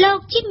លោក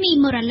Jimmy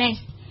Morales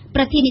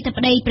ប្រធានាធិប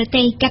តីប្រ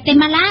ទេស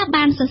Guatemala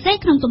បានសរសេរ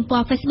ក្នុងទំព័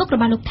រ Facebook រ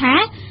បស់លោកថា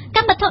ក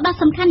ម្មវិធីដ៏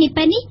សំខាន់នេះ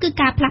ពេលនេះគឺ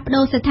ការផ្លាស់ប្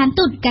តូរស្ថាន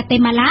ទូត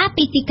Guatemala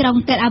ពីទីក្រុង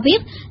Tel Aviv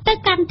ទៅ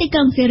កាន់ទីក្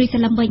រុង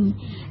Jerusalem វិញ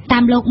តា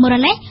មលោក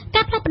Morales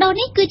ការផ្លាស់ប្តូរ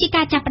នេះគឺជា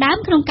ការចាប់ផ្ដើម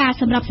ក្នុងការ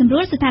សម្របសម្រួ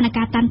លស្ថាន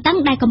ភាពតានតឹង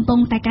ដែលកំពុង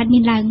តែកើតមា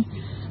នឡើង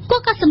គួ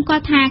រក៏សម្គា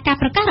ល់ថាការ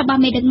ប្រកាសរប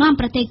ស់មេដឹកនាំ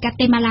ប្រទេស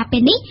Guatemala ពេ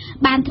លនេះ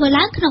បានធ្វើ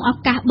ឡើងក្នុងឱ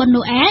កាសបុណ្យ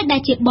ណូអែលដែ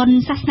លជាបុណ្យ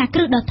សាសនាគ្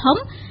រិស្តដ៏ធំ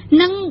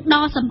និង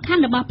ដ៏សំខា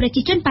ន់របស់ប្រ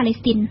ជាជនប៉ាឡេ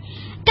ស្ទីន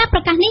ការប្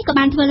រកាសនេះក៏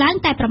បានធ្វើឡើង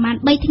តែប្រមាណ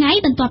3ថ្ងៃ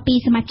បន្ទាប់ពី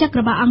សមាជិក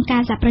របស់អង្គកា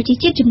រសហប្រជា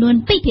ជាតិចំនួន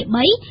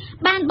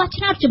2/3បានបោះ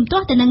ឆ្នោតជំទា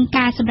ស់ទៅនឹង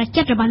ការសម្រេច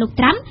ចិត្តរបស់លោក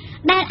ត្រាំ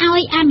ដែលឲ្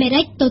យអាមេ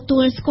រិកទទួ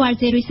លស្គាល់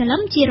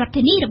Jerusalem ជារដ្ឋ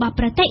ធានីរបស់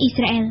ប្រទេសអ៊ី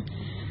ស្រាអែល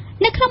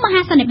នៅក្នុងម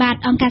ហាសន្និបាត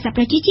អង្គការសហ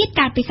ប្រជាជាតិ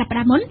កាលពីសប្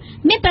តាហ៍មុន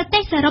មានប្រទេ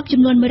សសរុប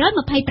ចំនួន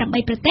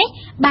128ប្រទេស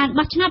បាន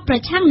បោះឆ្នោតប្រ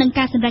ឆាំងនឹង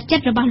ការសម្រេចចិ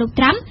ត្តរបស់លោក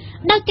ត្រាំ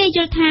ដោយគេយ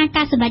ល់ថា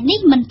ការសម្រេចនេះ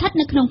មិនស្ថិត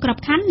នៅក្នុងក្រប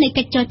ខ័ណ្ឌនៃ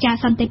កិច្ចចរចា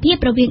សន្តិភាព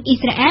រវាងអ៊ី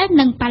ស្រាអែល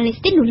និងប៉ាឡេ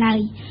ស្ទីននោះឡើយ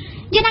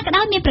យ៉ាងណាក៏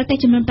ដោយមានប្រទេស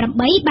ចំនួន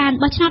8បាន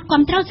បោះឆ្នោត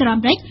គាំទ្រសហរដ្ឋអា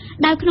មេរិក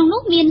ដោយក្នុង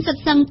នោះមានសុទ្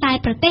ធសឹងតែ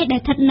ប្រទេសដែ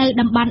លស្ថិតនៅ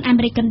តំបន់អា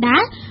មេរិកកណ្ដា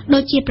លដូ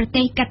ចជាប្រ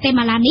ទេស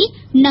Guatemala នេះ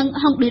និង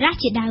Honduras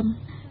ជាដើម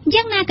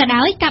យ៉ាងណាក៏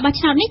ដោយការបោះ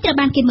ឆ្នោតនេះត្រូវ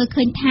បានគេមើល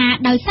ឃើញថា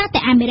ដោយសារតែ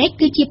អាមេរិក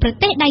គឺជាប្រ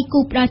ទេសដៃគូ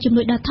ផ្ដល់ជំ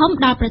នួយដ៏ធំ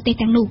ដល់ប្រទេស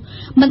ទាំងនោះ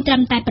មិនត្រឹ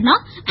មតែប៉ុណ្ណោះ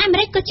អាមេ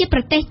រិកក៏ជាប្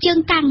រទេសជើង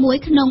កលางមួយ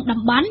ក្នុងតំ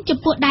បន់ចំ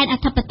ពោះដែនអ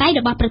ធិបតេយ្យ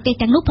របស់ប្រទេស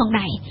ទាំងនោះផង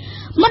ដែរ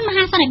មុនម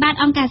ហាសន្និបាត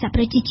អង្គការសហ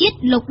ប្រជាជាតិ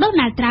លោក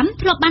Donald Trump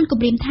ធ្លាប់បានគ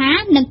ម្រាមថា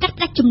នឹងកាត់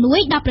ផ្តាច់ជំនួយ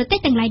ដល់ប្រទេស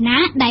ទាំងឡាយណា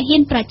ដែលហ៊ា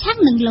នប្រឆាំង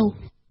នឹងលោក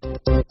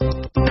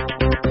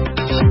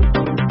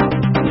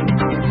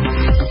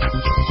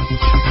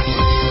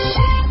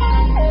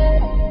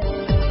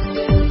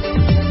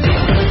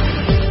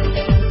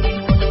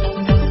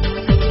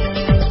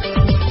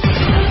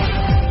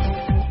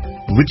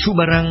វិទ្យុ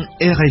បារាំង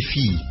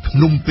RFI ភ្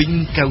នំពេញ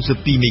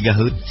 92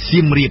 MHz សៀ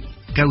មរាប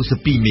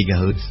 92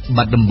 MHz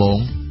បាត់ដំបង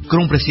ក្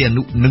រុងព្រះសីហ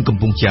នុនិងកំ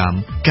ពង់ចាម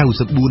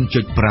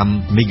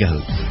 94.5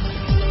 MHz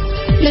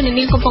លោកអ្នក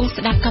នាងកំពុង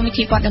ស្ដាប់កម្មវិ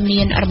ធីព័ត៌មា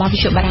នរបស់វិ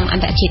ទ្យុបារាំងអ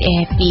ន្តរជាតិ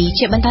RFI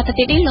ជាបន្តទៅ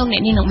ទៀតនេះលោកអ្ន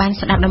កនាងនឹងបាន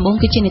ស្ដាប់ដំបូង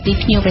គឺជានីតិ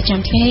ភ្ញៀវប្រចាំ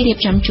ថ្ងៃរៀប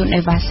ចំជូន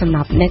អេវ៉ាសំណ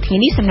ប់នៅថ្ងៃ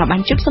នេះសំណប់បា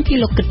នជប់សម្ភារ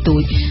លោកគិតទូ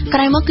ចក្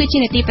រោយមកគឺជា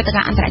នីតិបេតិក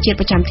អន្តរជាតិ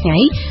ប្រចាំថ្ងៃ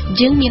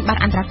យើងមានប័ណ្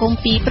ណអន្តរកម្ម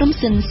ពីព្រំ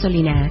សិនសូ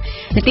លីណា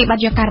នីតិប័ណ្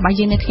ណយកការរបស់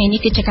យើងនៅថ្ងៃនេះ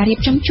គឺជាការរៀប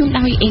ចំជូន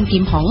ដោយអេងគី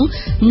មហុង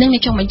និងនៅ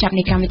ចុងបញ្ចប់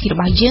នៃកម្មវិធីរ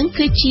បស់យើង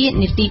គឺជា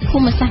នីតិភូ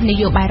មិសាស្ត្រន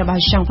យោបាយរប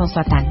ស់ចង់ផុង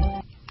សាតាន់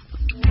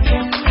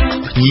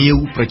ភ្ញៀវ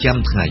ប្រចាំ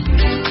ថ្ងៃ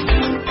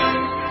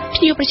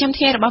ភ្ញៀវប្រចាំ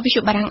ថ្ងៃរបស់វិទ្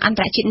យុបារាំងអន្ត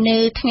រជាតិនៅ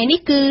ថ្ងៃនេះ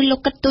គឺលោក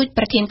កឹតទូច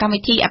ប្រធានកម្មវិ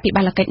ធីអភិ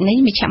បាលកិច្ចនៃ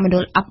មជ្ឈមណ្ឌ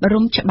លអប់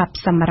រំច្បាប់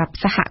សម្រាប់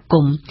សហគ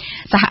មន៍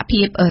សហ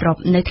ភាពអឺរ៉ុប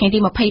នៅថ្ងៃទី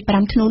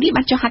25ធ្នូនេះ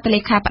បានចុះហត្ថលេ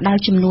ខាផ្ដល់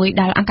ជំនួយ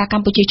ដល់អង្គការក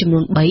ម្ពុជាចំនួ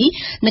ន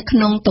3នៅក្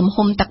នុងទំ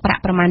ហំទឹកប្រា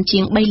ក់ប្រមាណជា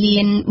ង$3 លា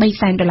ន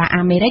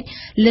អាមេរិក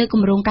លើគ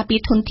ម្រោងការពារ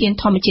ធនធាន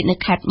ធម្មជាតិនៅ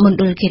ខេត្តមណ្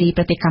ឌលគិរី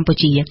ប្រទេសកម្ពុ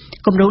ជា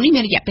គម្រោងនេះ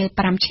មានរយៈពេល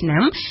5ឆ្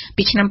នាំ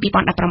ពីឆ្នាំ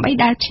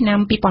2018ដល់ឆ្នាំ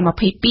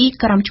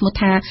2022ក្រុមឈ្មោះ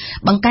ថា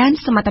បង្កើន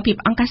សមត្ថភាព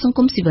អង្គការសង្គ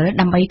មស៊ីវិល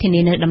ដើម្បីធា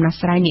នានូវដំណោះ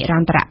ស្រាយនិរ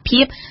ន្តរ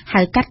ភាព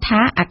ហៅកាត់ថា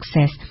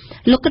Access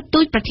លោកកឹតទូ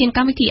ចប្រធានក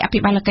ម្មវិធីអភិ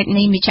បាលកិច្ច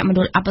នៃមជ្ឈមណ្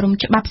ឌលអប់រំ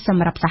ច្បាប់ស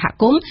ម្រាប់សហ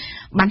គមន៍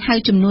បានហៅ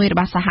ជំនួយរ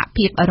បស់សហ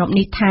ភាពអឺរ៉ុប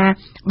នេះថា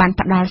បាន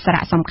ផ្ដល់សា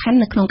រៈសំខាន់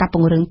នៅក្នុងការព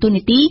ង្រឹងទូ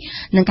នាទី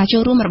និងការចូ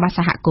លរួមរបស់ស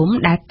ហគមន៍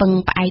ដែលពឹង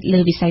ផ្អែកលើ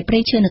វិស័យព្រៃ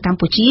ឈើនៅកម្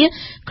ពុជា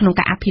ក្នុង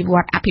ការអភិវ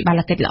ឌ្ឍអភិបា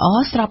លកិច្ចល្អ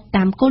ស្រប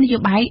តាមគោលនយោ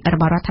បាយរ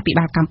បស់រដ្ឋាភិ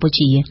បាលកម្ពុ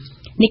ជា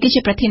នេះគឺជា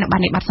ប្រធានបទ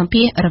នៃបទសម្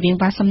ភាសន៍រវាង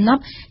វ៉ាសំណ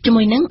ប់ជា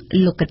មួយនឹង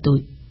លោកកឹតទូច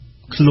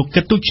លោក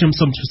កឹតទូចខ្ញុំ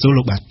សូមសួរ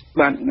លោកបាទ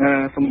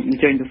សូមអ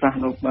ញ្ជើញទៅសាស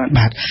លោក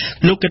បាទ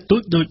លោកកឹតទូ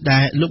ចដូចដែ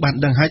លលោកបាន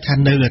ដឹងហើយថា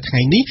នៅថ្ងៃ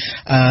នេះ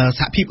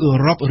សហភាពអឺ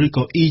រ៉ុបឬ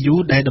ក៏ EU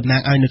ដែលតំណា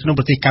ងឲ្យនៅក្នុង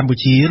ប្រទេសកម្ពុ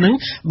ជានឹង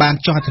បាន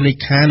ចុះហត្ថលេ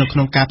ខានៅក្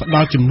នុងការផ្ដ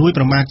ល់ជំនួយ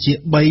ប្រមាណជា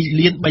$3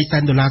 លាន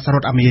សហរ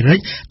ដ្ឋអាមេរិក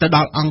ទៅដ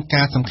ល់អង្គ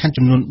ការសំខាន់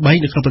ចំនួន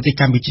3នៅក្នុងប្រទេស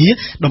កម្ពុជា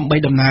ដើម្បី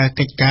ដំណើរ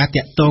កិច្ចការ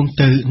តាក់ទង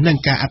ទៅនឹង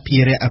ការអភិ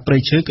រក្សព្រៃ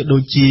ឈើក៏ដូ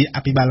ចជាអ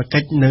ភិបាលកិ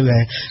ច្ចនៅ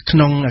ក្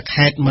នុង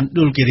ខេត្តមណ្ឌ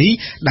លគិរី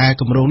ដែល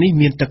គម្រោងនេះ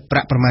មានទឹកប្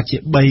រាក់ប្រមាណជា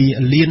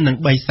$3 លាន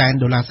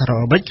សហរដ្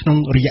ឋអាមេរិកក្នុង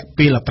រយៈ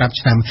ពេល5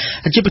ឆ្នាំ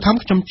ជាបឋម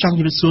ខ្ញុំចង់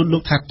ជម្រាបសួរលោ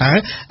កថាតើ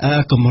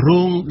គម្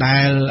រោងដែ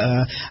ល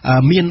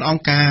មានអ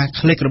ង្គការ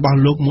ក្លេករបស់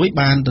លោកមួយ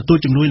បានទទួល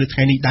ជំនួយនៅថ្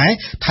ងៃនេះដែរ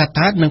ថា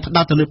តើនឹងផ្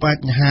ដោតទៅលើប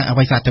ញ្ហាអ្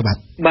វីខ្លះទៅបា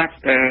ទ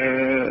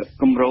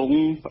គម្រោង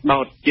ផ្ដោ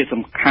តជា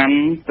សំខាន់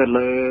ទៅ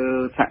លើ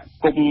សហ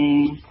គមន៍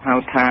ហៅ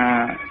ថា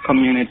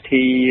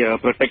community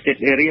protected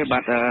area បា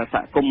ទស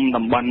ហគមន៍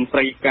តំបន់ព្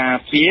រៃការ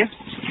ពារ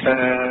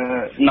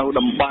នៅ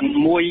តំបន់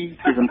មួយ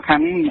ជាសំខា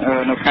ន់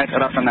នៅខេត្ត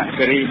រតន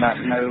គិរីបាទ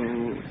នៅ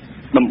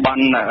តំប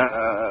ន់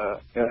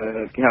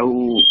គេហៅ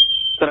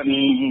Trend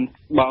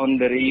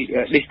Boundary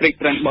District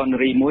Trend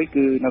Boundary មួយ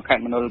គឺនៅខេត្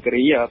តមណ្ឌលគិ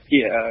រីជា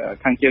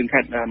ខាងជើងខេ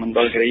ត្តមណ្ឌ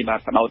លគិរីបាទ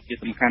ផ្ដោតជា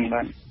សំខាន់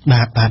បា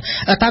ទ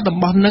តើតំ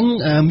បន់ហ្នឹង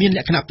មានល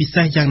ក្ខណៈពិ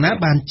សេសយ៉ាងណា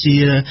បានជា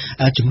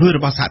ជំនួយរ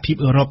បស់សហភាព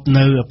អឺរ៉ុប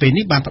នៅពេល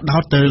នេះបានផ្ដោ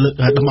តទៅលើ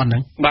តំបន់ហ្នឹ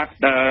ងបាទ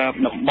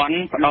តំបន់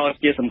ផ្ដោត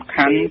ជាសំ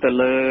ខាន់ទៅ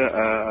លើ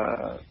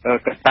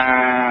កត្តា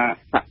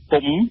សហគ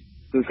មន៍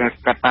គឺ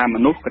កត្តាម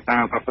នុស្សកត្តា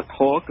វប្បធ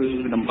ម៌គឺ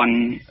តំបន់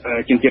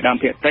ជនជាតិដើម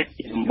ភាគតិច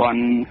តំប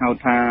ន់ហៅ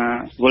ថា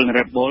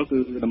vulnerable គឺ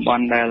តំប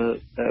ន់ដែល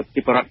ប្រ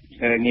ជាពលរដ្ឋ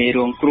ងាយរ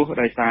ងគ្រោះ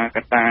ដោយសារក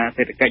ត្តា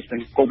សេដ្ឋកិច្ចស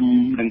ង្គម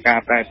និងការ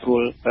ប្រែប្រួ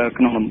ល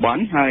ក្នុងតំប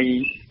ន់ហើយ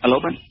ឥឡូវ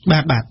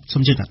បាទសូ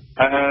មជឿថា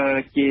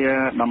ជា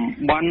តំ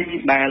បន់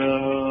ដែល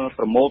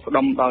ប្រមូលផ្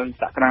ដុំដោយ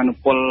សក្តានុ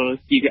ពល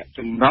ជីវៈច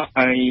ម្រុះ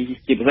ហើយ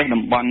ជាពិសេស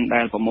តំបន់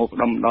ដែលប្រមូលផ្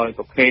ដុំដោយ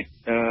ប្រភេទ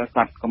ស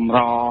ត្វកម្រ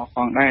ផ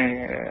ងដែរ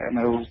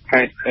នៅ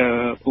ខេត្ត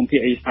ភូមិភា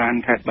គឦសាន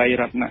ខេត្ត3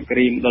រតនគិ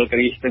រីមណ្ឌលគិ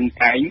រីស្ទឹង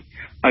ត្រែង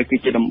ហើយគឺ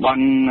ជាតំប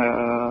ន់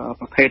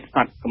ប្រភេទស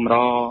ត្វកម្រ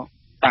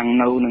តាំង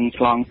នៅនឹង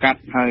ឆ្លងកា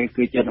ត់ហើយ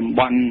គឺជាតំ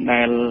បន់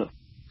ដែល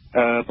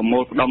ប្រមូ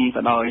លផ្ដុំ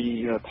ទៅដោយ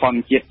ធម្ម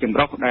ជាតិចម្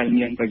រុះដែល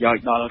មានប្រយោជ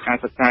ន៍ដល់ការ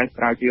សិក្សា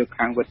ស្រាវជ្រាវ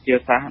ខាងវិទ្យា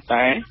សាស្ត្រ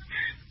តែ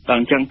ដល់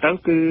អញ្ចឹងទៅ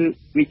គឺ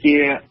វាជា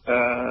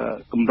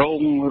គម្រោង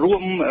រួ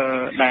ម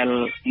ដែល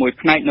មួយ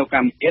ផ្នែកនៅក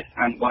ម្ពុជា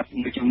អានវត្ត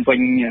នៅជំវិញ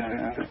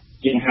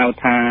យើងហៅ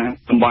ថា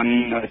តំបន់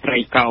ត្រី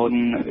កោណ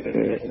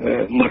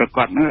មរក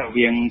តហ្នឹងរ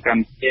វាងក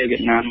ម្ពុជាវៀ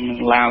តណាមនិង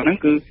ឡាវហ្នឹង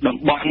គឺតំ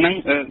បន់ហ្នឹង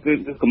គឺ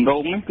គម្រោ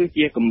ងហ្នឹងគឺ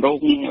ជាគម្រោង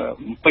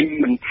ពេញ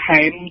បន្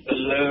ថែមទៅ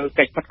លើ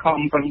កិច្ចខិតខំ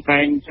ប្រឹងប្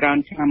រែងច្រើន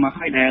ឆ្នាំមក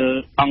ហើយដែល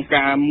អង្គ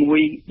ការមួយ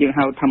យើង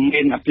ហៅថា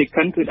main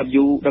applicant គឺ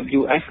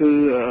WWF គឺ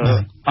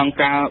អង្គ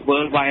ការ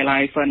World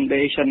Wildlife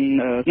Foundation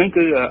ហ្នឹង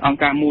គឺអង្គ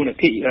ការមូលនិ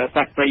ធិស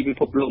ត្វព្រៃពិ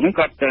ភពលោកហ្នឹង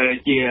គាត់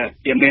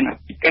ជា main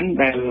applicant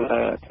ដែល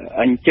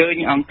អញ្ជើញ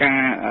អង្គការ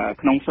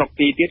ក្នុងស្រុក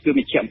ទីទៀតគឺ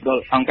មជ្ឈមណ្ឌល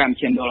អង្គការម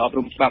ជ្ឈមណ្ឌលអប់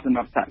រំច្បាប់សម្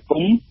រាប់សហគ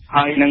មន៍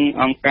ហើយនឹង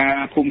អង្គការ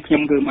ភូមិខ្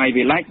ញុំគឺ My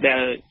Village ដែ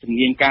លជំ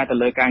នាញការទៅ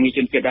លើការងារជ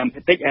នជាតិដើមភា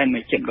គតិចហើយម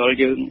ជ្ឈមណ្ឌល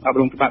យើងអប់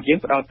រំច្បាប់យើង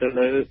ផ្ដោតទៅ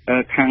លើ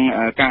ខាង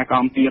ការ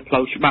គាំទ្រផ្លូ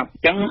វច្បាប់អ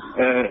ញ្ចឹង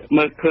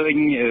មើលឃើញ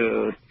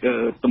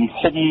ទំ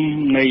ហំ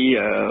នៃ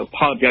ផ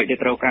លប្រយោជន៍ដែល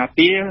ត្រូវការ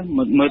ពារ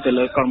មើលទៅ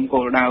លើក្រុម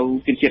គោលដៅ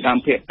ជនជាតិដើម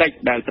ភាគតិច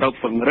ដែលត្រូវ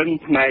ពង្រឹង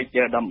ផ្នែក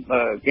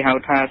គេហៅ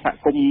ថាសហ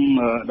គមន៍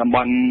តំប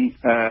ន់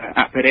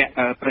អ ភិរក្ស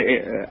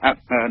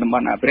តំប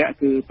ន់អភិរក្ស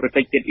គឺ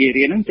protected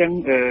area ហ្នឹងអញ្ចឹង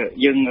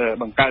យើង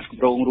បង្កើតគ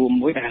ម្រោងរួម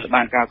មួយដែល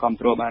បានការគាំ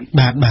ទ្របាន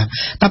បាទ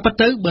តែប៉ុន្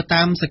តែបើ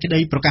តាមសេចក្តី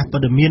ប្រកាសព័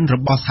ត៌មានរ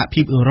បស់សហ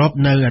ភាពអឺរ៉ុប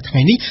នៅថ្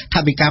ងៃនេះថ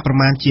វិកាប្រ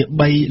មាណជា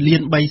$3 លា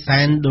ន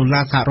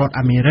សហរដ្ឋ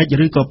អាមេរិក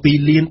ឬក៏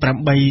$2 លាន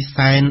8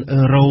សែន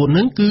អឺរ៉ូហ្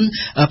នឹងគឺ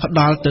ផ្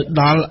ដល់ទៅ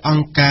ដល់អ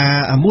ង្គការ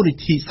មូលនិ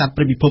ធិសត្វព្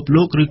រៃពិភព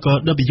លោកឬក៏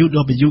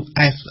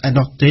WWF ឯ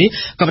នោះទេ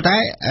ក៏ប៉ុន្តែ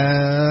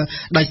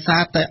ដោយសា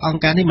រតែអង្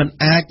គការនេះមិន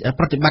អាច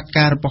ប្រតិបត្តិ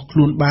ការរបស់ខ្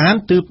លួនបាន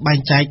ទើបបែង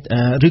ចែក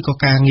ឬក៏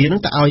ការងារហ្នឹ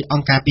ងទៅឲ្យអ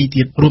ង្គការពីរ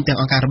ទៀតរួមទាំង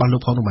អង្គការរបស់លោ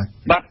កផងនោះបាទ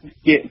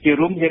ជា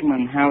រួមយើងមិ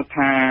នហៅ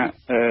ថា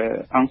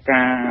អង្គ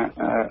ការ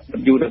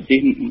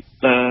WWF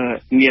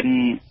មាន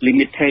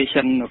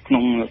limitation នៅក្នុ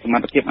ងសម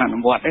ត្ថភាពអនុ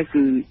វត្តទេ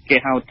គឺគេ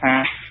ហៅថា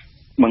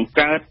បង្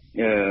កើត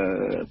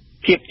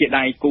ភាពជា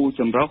ដៃគូ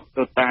ចម្រុះ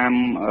ទៅតាម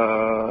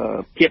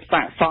ភាព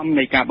ស័ក្តិសម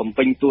នៃការបំ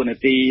ពេញតួនា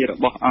ទីរ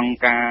បស់អង្គ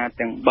ការ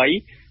ទាំង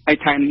3ហើយ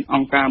ថែមអ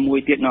ង្គការមួយ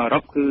ទៀតនៅអឺរ៉ុ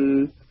បគឺ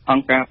អ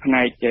ង្គការផ្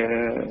នែក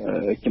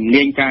ជំ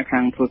នាញការខា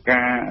ងធ្វើ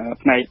ការ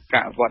ផ្នែកកា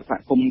រអភិវឌ្ឍសហ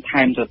គមន៍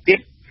ថែមទៅទៀត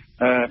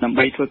ដើម្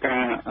បីធ្វើកា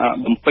រ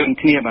បំពេញ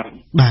គ្នាបាទ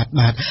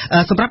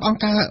សម្រាប់អង្គ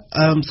ការ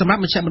សម្រា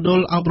ប់មជ្ឈមណ្ឌល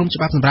អប់រំច្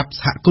បាប់សម្រាប់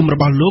សហគមន៍រ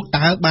បស់លោក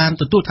តើបាន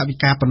ទទួលថវិ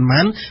កាប៉ុន្មា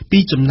នពី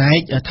ចំណែក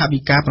ថវិ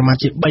កាប្រមាណ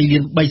ជា$3 លា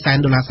ន8សែន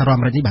សហរដ្ឋ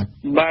អាមេរិកនេះ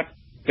បាទ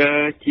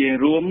ជា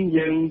រួម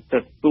យើងទ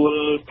ទួល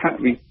ថ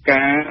វិ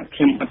កាខ្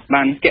ញុំអត់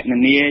បានគណ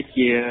នា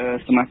ជា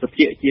សមាជិក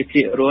ជា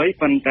ភាគរយ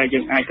ប៉ុន្តែយើ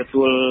ងអាចទ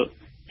ទួល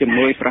ជំ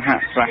នួយប្រ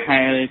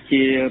ហែល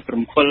ជា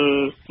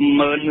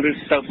$7,000ឬ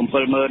ទៅ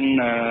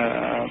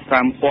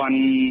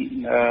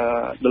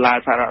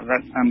$75,000សហរដ្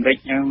ឋអាមេរិក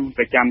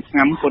ប្រចាំឆ្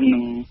នាំគុណនឹ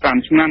ង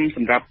5ឆ្នាំស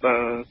ម្រាប់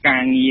កា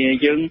រងារ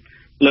យើង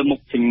លើមុខ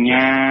សញ្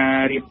ញា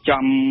រៀប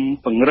ចំ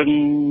ពង្រឹង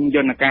យ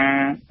ន្តការ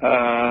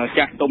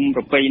ចាស់ទុំ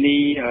ប្រពៃណី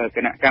គ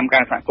ណៈកម្មកា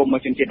រសហគមន៍រប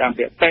ស់ជនជាតិដើម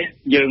ភាគតិច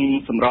យើង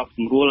សម្របស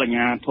ម្រួលអាជ្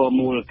ញាធរ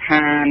មូលដ្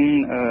ឋាន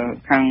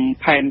ខាង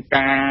ផែន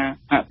ការ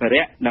អភិរ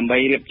ក្សដើម្បី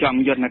រៀបចំ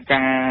យន្ត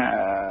ការ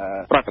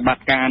ប្រតិបត្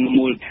តិការ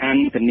មូលដ្ឋាន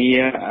ធានា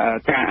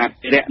ការអ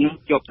ភិរក្សនោះ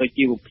ជាប់ទៅ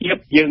ជីវភាព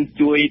យើង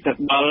ជួយទៅ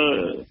ដល់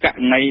ករ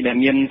ណីដែល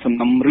មានសំ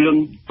ណុំរឿង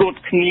ទូត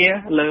គ្នា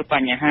លើប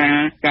ញ្ហា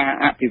ការ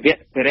អភិរក្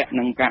ស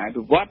និងការអ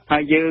ភិវឌ្ឍហើ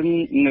យយើង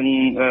នឹង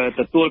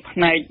ទទួលផ្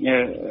នែក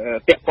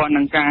ពាក់ព័ន្ធ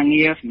នឹងការ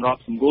ងារសម្រប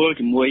សម្រួល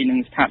ជាមួយនឹង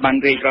ស្ថាប័ន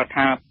រាជរដ្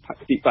ឋា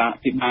ភិ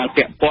បាល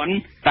ពាក់ព័ន្ធ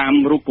តាម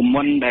រូបម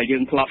ន្តដែលយើ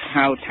ងធ្លាប់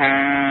ហៅថា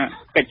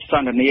កិច្ចស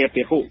ន្ទនាព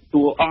ហុ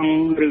តួអង្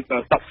គឬក៏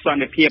តបស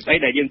ន្តិភាពអី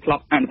ដែលយើងធ្លា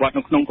ប់អនុវត្ត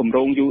នៅក្នុងគម្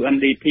រោង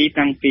UNDP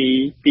តាំងពី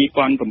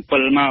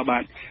2007មកបា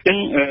ទអញ្ចឹង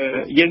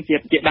យើងជា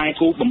ដៃ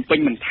គូបំពេញ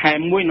បន្ថែម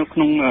មួយនៅក្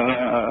នុង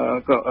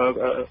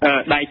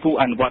ដៃគូ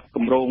អនុវត្តគ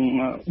ម្រោង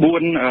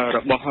4រ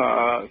បស់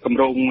គម្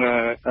រោង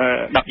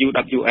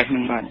WWF ហ្នឹ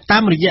ងបាទតា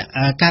មរយៈ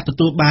ការទ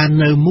ទួលបាន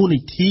នៅមូលនិ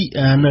ធិ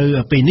នៅ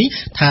ពេលនេះ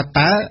ថា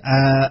តើ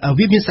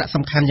វាមានសារៈ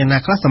សំខាន់យ៉ាងណា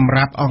ខ្លះសម្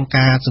រាប់អង្គ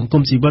ការសង្គ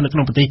មស៊ីវិលនៅក្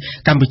នុងប្រទេស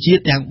កម្ពុជា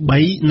ទាំង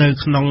3នៅ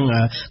ក្នុង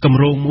គម្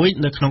រោងមួយ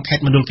នៅក្នុងខេត្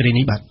តមណ្ឌលគិរី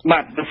នេះបាទ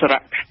សារៈ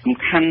សំ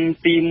ខាន់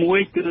ទី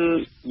1គឺ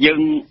យើ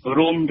ង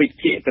រួមវិ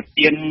ភាគ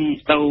ទាន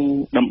ទៅ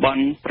តំប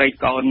ន់ព្រៃ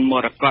កោណម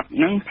រកត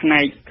ហ្នឹងផ្នែ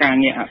កការ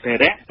ងារអភិ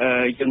រក្ស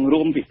យើង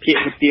រួមវិភាគ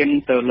ទាន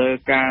ទៅលើ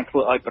ការធ្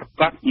វើឲ្យប្រ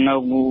កបនៅ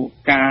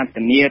ការ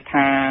ធានា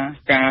ថា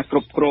ការគ្រ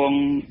ប់គ្រង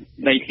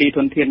ដីធ្លីធ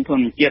នធានធ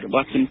ម្មជាតិរប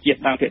ស់ជនជាតិ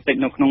ដើមភាគតិច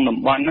នៅក្នុងតំ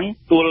បន់ហ្នឹង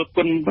ទួល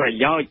គុណប្រ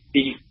យោជន៍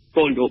ពី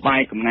គោលនយោបា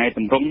យកំណែត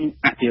ម្រង់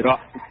អភិវឌ្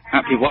ឍ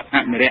អ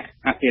ភិរក្ស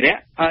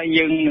ហើយ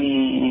យើងនឹង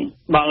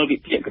ដល់វិ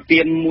ភាគ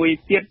ទានមួយ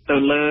ទៀតទៅ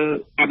លើ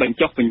ការបញ្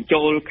ចុះបញ្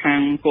ចូលខា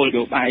ងគោលន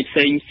យោបាយផ្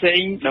សេ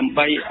ងដើម្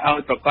បីឲ្យ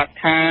ប្រកាស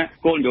ថា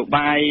គោលនយោ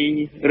បាយ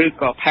ឬ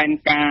ក៏ផែន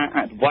ការអ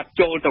ភិវឌ្ឍ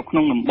ចូលទៅក្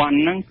នុងតំបន់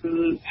ហ្នឹងគឺ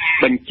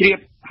បញ្ជ្រាប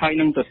ហើយ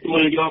នឹងទទួ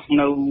លយក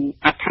នៅ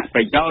អត្ថប្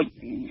រយោជន៍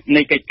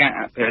នៃកិច្ចការ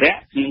អភិរក្ស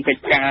និងកិ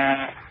ច្ចការ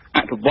អ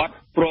ភិវឌ្ឍ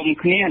ព្រម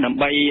គ្នាដើម្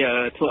បី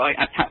ធ្វើឲ្យ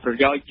អត្ថប្រ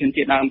យោជន៍ជន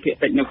ជាតិដើមភាគ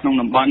តិចនៅក្នុង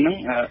តំបន់ហ្នឹង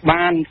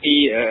បានពី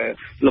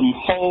លំ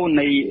ហូរ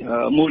នៃ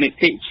មូលនិ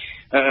ធិ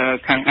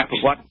ខាងអភិ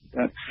វឌ្ឍ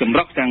សម្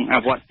រាប់ទាំងអ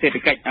ភិវឌ្ឍសេដ្ឋ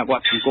កិច្ចអភិវ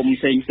ឌ្ឍសង្គម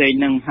ផ្សេង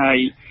ហ្នឹងហើយ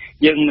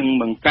យើងនឹង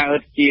បង្កើត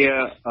ជា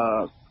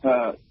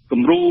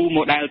គំរូ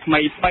model ថ្មី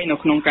នៅ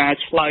ក្នុងការ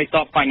ឆ្លើយត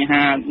បបញ្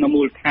ហានៅ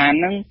មូលដ្ឋាន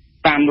ហ្នឹង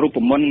តាមរូប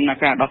មន្តនៃ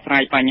ការដោះស្រា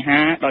យបញ្ហា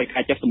ដោយកា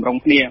រចុះសម្រុង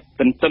គ្នា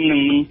ទន្ទឹមនឹ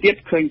ងទៀត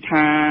ឃើញ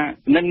ថា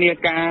និន្នា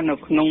ការនៅ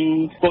ក្នុង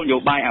គោលនយោ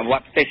បាយអភិវ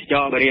ឌ្ឍទេសច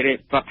រណ៍រ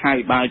ដ្ឋា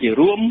ភិបាលជា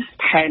រួម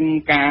ផែន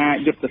ការ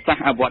យុទ្ធសាស្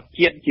ត្រអភិវឌ្ឍ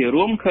ជាតិជា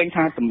រួមឃើញ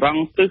ថាតម្រ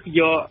ង់ទិស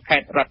យកខេ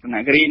ត្តរតន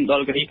គិរីមណ្ឌ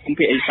លគិរីភូមិ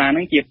ភាគឦសានហ្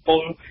នឹងជាព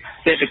ល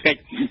សេដ្ឋកិច្ច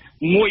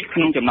មួយក្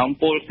នុងចំណោម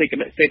ពលសេ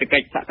ដ្ឋកិ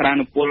ច្ចសក្តា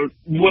នុពល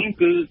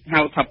4គឺ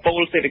ហៅថាពល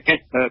សេដ្ឋកិច្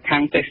ចខា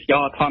ងទេសច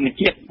រណ៍ធម្ម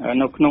ជាតិ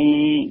នៅក្នុង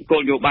គោ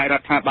លនយោបាយរ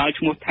ដ្ឋាភិបាល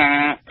ឈ្មោះថា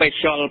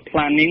Special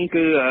Planning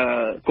គឺ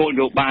គោលន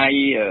យោបាយ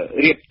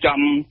រៀបចំ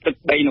ទឹក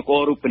ដីនគ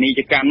ររូបនីយ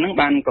កម្មហ្នឹង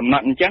បានកំណ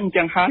ត់អញ្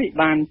ចឹងហើយ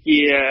បានជា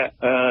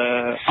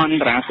អន្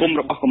តរាគមន៍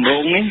របស់គម្រោ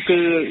ងនេះ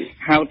គឺ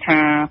ហៅថា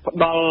ផ្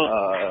ដល់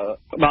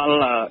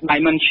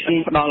dimension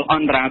ផ្ដល់អ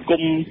ន្តរាគ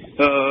មន៍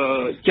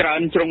ច្រើ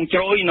នជ្រុងជ្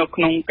រោយនៅ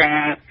ក្នុងកា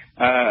រ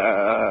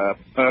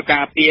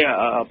ការពារ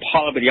ផ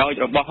លប្រយោជន៍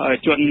របស់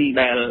ជន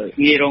ដែល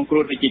ងាយរងគ្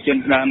រោះដូចជាជន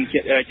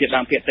ជា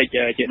ដើមភាគតិច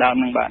ជាដើម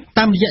នឹងបាទ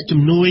តាមរយៈ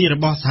ជំនួយរ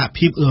បស់សហ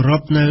ភាពអឺរ៉ុ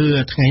បនៅ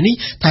ថ្ងៃនេះ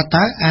ថា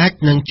តើអាច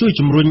នឹងជួយ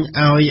ជំរុញ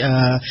ឲ្យ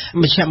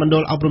មជ្ឈមណ្ឌ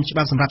លអប់រំច្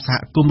បាប់សម្រាប់សហ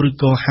គមន៍ឬ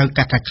ក៏ហៅ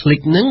កាត់ថា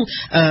click នឹង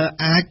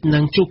អាចនឹ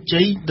ងជោគ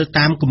ជ័យទៅ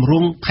តាមគម្រោ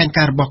ងផែន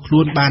ការរបស់ខ្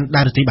លួនបាន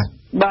ដែរឬទេ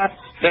បាទ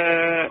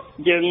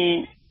យើង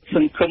ស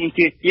ង្ឃឹម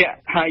ជឿជាក់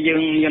ហើយយើ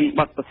ងមាន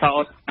បទពិសោ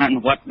ធន៍អ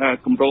នុវត្ត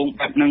គម្រោង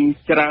បែបហ្នឹង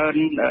ច្រើន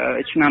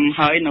ឆ្នាំ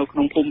ហើយនៅក្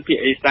នុងភូមិភាគ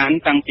ឦសាន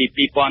តាំងពី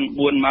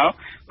2004មក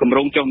គម្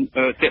រោងចុះ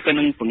ទាក់ទង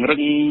នឹងពង្រឹ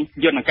ង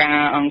យន្តការ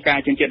អង្គការ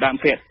ជនជាតិដើម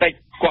ភាគតិច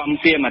គាំ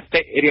ទាម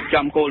តិរៀប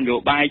ចំគោលនយោ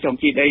បាយចុង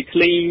ជីដីធ្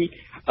លី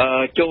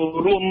ចូល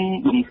រួម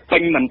បំពេ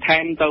ញបន្ថែ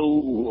មទៅ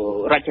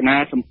រចនា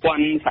សម្ព័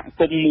ន្ធសហ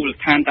គមន៍មូល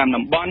ដ្ឋានតាម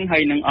តំបន់ហើ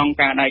យនឹងអង្គ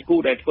ការដៃគូ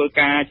ដែលធ្វើ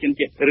ការជន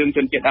ជាតិ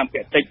ដើមភា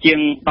គតិចជាង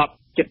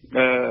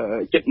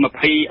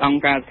20អង្គ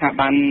ការស្ថា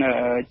ប័ន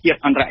ជាតិ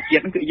អន្តរជា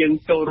តិគឺយើង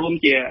ចូលរួម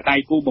ជាដៃ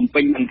គូបំ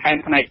ពេញបន្ថែម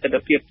ផ្នែកទស្សនវិ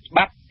ជ្ជាច្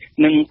បាប់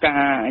និងកា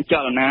រច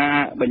លនា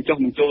បញ្ចុះ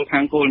បញ្ចូលខា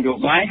ងគោលនយោ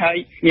បាយហើយ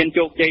មាន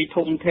ជោគជ័យ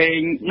ធំធេង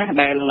ណាស់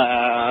ដែ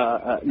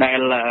ល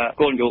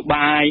គោលនយោ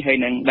បាយហើយ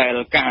នឹងដែល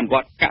ការអនុវ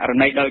ត្តករ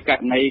ណីដោយក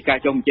រណីការ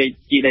ចុះបញ្ជី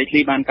ជីដីធ្លី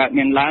បានកើត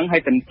មានឡើងហើ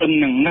យទន្ទឹម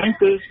នឹងនោះ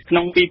គឺក្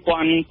នុង2007 2010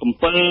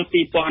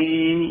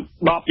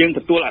យើងទ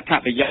ទួលអត្ថ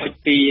ប្រយោជន៍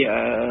ពី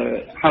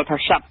ហៅថា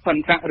sub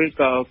contract ឬ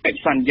ក៏កិច្ច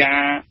សន្យា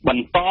ប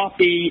ន្ត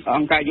ពីអ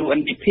ង្គការ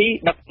UNDP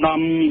ដឹកនាំ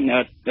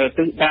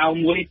ទិសដៅ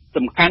មួយ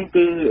សំខាន់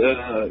គឺ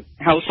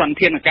ហៅសន្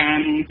ធានការ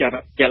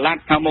ចល័ត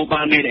ហៅ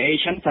mobile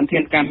mediation សន្ធា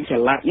នការច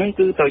ល័តហ្នឹង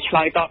គឺទៅឆ្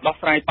លើយតបដោះ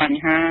ស្រាយប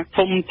ញ្ហា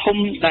ធំ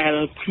ដែល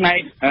ផ្នែក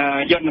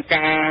យន្ត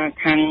ការ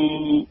ខាង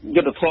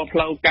យុទ្ធធម៌ផ្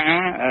លូវការ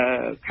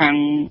ខាង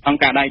អង្គ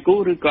ការដៃគូ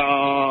ឬក៏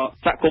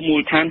សហគមន៍មូ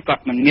លដ្ឋានគា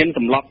ត់មិនមានទ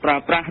ម្លាប់ប្រើ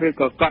ប្រាស់ឬ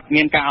ក៏គាត់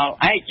មានការអល់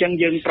ឯកចឹង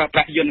យើងប្រើប្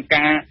រាស់យន្ត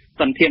ការ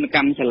សន្ធានក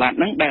ម្មចល័ត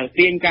ហ្នឹងដែល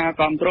ទាញការ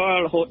គ្រប់គ្រង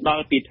រហូតដ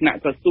ល់ពីថ្នាក់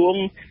ក្រសួង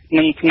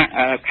និងថ្នាក់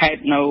ខេត្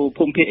តនៅ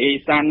ភូមិភាគឦ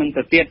សាននឹង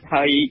ទៅទៀត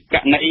ហើយករ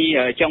ណី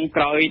ចុង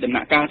ក្រោយដំ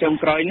ណាក់កាលចុង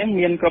ក្រោយហ្នឹង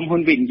មានក្រុមហ៊ុ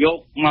នវិនិយោគ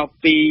មក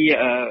ពី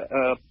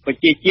ប្រ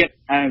ជាជាតិ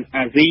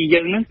អាស៊ីយើ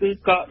ងហ្នឹងគឺ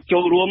ក៏ចូ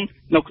លរួម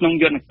នៅក្នុង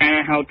យន្តការ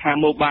ហៅថា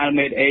mobile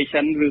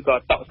mediation ឬក៏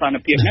តក់សន្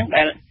តិភាពហ្នឹង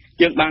ដែល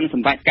យើងបានស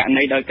ម្រេចករ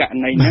ណីដោយករ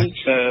ណីហ្នឹង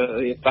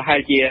ប្រហែល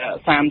ជា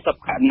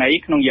30ករណី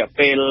ក្នុងរយៈ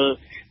ពេល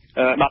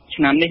10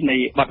ឆ្នាំនេះនៃ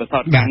បទពិសោ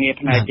ធន៍ការងារ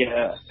ផ្នែក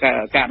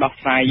ការដោះ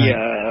ស្រាយ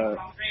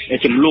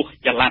ចំនួន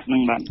ចល័តហ្នឹ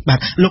ងបាទ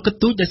លោកក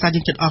ទូចដោយសារ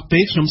យើងចិត្តអស់ពេ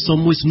លខ្ញុំសូម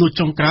មួយសំណួរ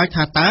ចុងក្រោយ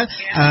ថាតើ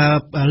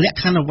លក្ខ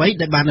ខណ្ឌអ្វី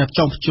ដែលបានច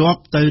ងភ្ជាប់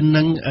ទៅ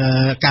នឹង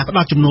ការផ្ដ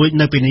ល់ជំនួយ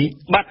នៅពេលនេះ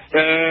បាទ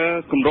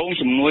គម្រោង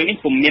ជំនួយនេះ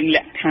ពុំមានល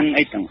ក្ខខណ្ឌ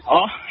អីទាំងអ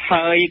ស់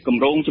ហើយគ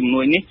ម្រោងជំ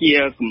នួយនេះជា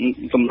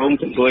គម្រោង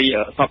ជំនួយ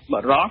សពប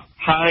រោះ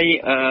ហើយ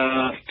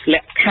ល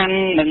ក្ខខណ្ឌ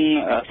និង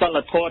សិល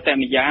ធម៌តែ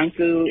ម្យ៉ាង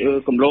គឺ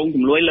គម្រោង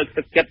ជំនួយលើក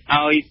ទឹកចិត្ត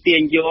ឲ្យទា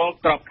ញយក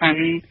ក្របខ័ណ្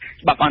ឌ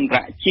ច្បាប់អន្តរ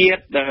ជា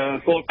តិ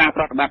គោលការណ៍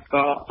ប្រតិបត្តិ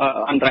ក៏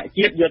អន្តរ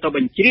ជាតិយកទៅប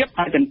ញ្ជ្រាប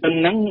ហើយទន្ទឹម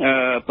នឹង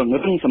ពង្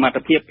រឹងសមត្ថ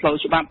ភាពផ្លូវ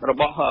ច្បាប់រ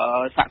បស់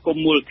សហគម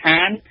ន៍មូលដ្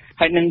ឋាន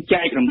ហើយនឹង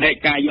ចែករំលែក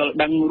ការយល់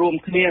ដឹងរួម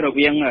គ្នារ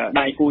វាង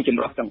ដៃគូច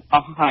ម្រុះទាំងអ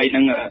ស់ហើយ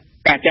នឹង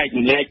ការចែក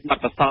រំលែកបទ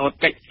ពិសោធន៍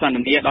កិច្ចសន្ទ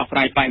នាដោះស្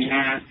រាយបញ្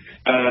ហា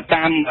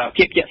តាម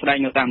ភាពជាក់ស្ដែង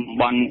នៅតាមតំ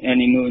បន់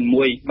នី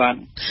មួយៗបាទ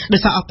ដោ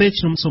យសារអស់ពេល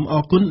ខ្ញុំសូមអ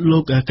រគុណលោ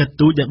កក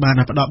ទូចដែលបាន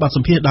ផ្ដល់បទស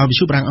ម្ភាសន៍ដល់វិទ្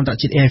យុបារាំងអន្តរ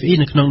ជាតិ RFI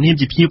នៅក្នុងនាម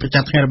ជាភ្ញៀវប្រ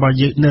ចាំថ្ងៃរបស់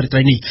យើងនៅរាត្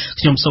រីនេះ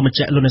ខ្ញុំសូមបញ្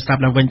ជាក់លោកអ្នកស្ដា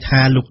ប់ឡើងវិញថា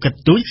លោកក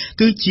ទូច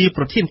គឺជា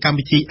ប្រធានកម្ម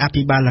វិធីអ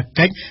ភិបាល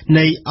កិច្ច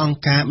នៃអង្គ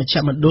ការមជ្ឈ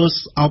មណ្ឌល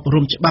អប់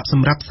រំច្បាប់ស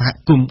ម្រាប់សហ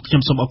គមន៍ខ្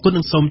ញុំសូមអរគុណ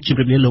និងសូមជម្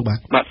រាបលាលោក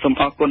បាទសូម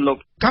អរគុណលោក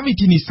កម្មវិ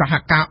ធីនេះសហ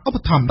ការឧប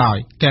ត្ថម្ភដោយ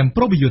Camp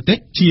Probiotic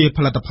ជាផ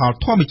លិតផល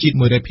ធម្មជាតិ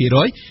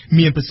 100%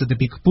 មានប្រសិទ្ធ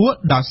ភាពខ្ពស់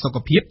ដល់សុខ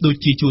ភាពដូច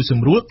ជាជួយស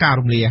ម្រួលការ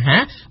រំលាយអាហា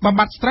របំ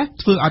បាត់ stress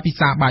ធ្វើឲ្យពិ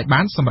សាបាយ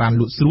បានសម្រាន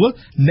លក់ស្រួល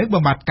និង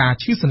បំបាត់ការ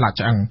ឈឺសន្លាក់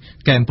ឆ្អឹង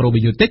Camp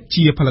Probiotic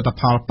ជាផលិត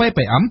ផល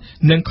PPM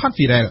និង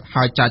Confirel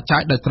ហើយចែកចា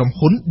យដោយក្រុម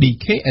ហ៊ុន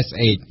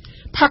DKSH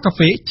ផាកាហ្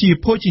វេជា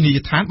ភោជនីយ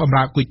ដ្ឋានបម្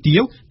រើគុយទា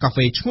វកាហ្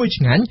វេឈ្ងុយ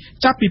ឆ្ងាញ់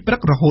ចាប់ពីព្រឹ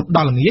ករហូតដ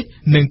ល់ល្ងាច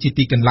និងជា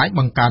ទីកន្លែង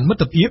បង្កើនមិត្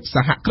តភាពស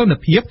ហគ្រិន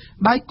ភាព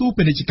ដៃគូ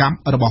ពាណិជ្ជកម្ម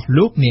របស់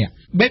លោកអ្នក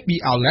Baby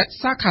Outlet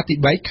សាខាទី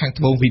3ខាង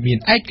ត្បូងវិមាន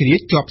ឯករា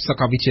ជ្យជាប់សា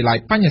កលវិទ្យាល័យ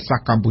បញ្ញាសាស្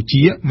ត្រកម្ពុ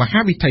ជាមហា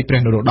វិទ្យាល័យព្រះ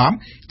នរោត្តម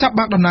ចាប់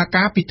បើកដំណើរ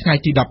ការពីថ្ងៃ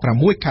ទី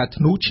16ខែ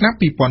ធ្នូឆ្នាំ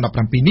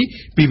2017នេះ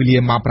ពីវេលា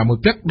ម៉ោង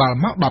 6 ព្រឹកដល់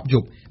ម៉ោង 10 យ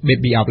ប់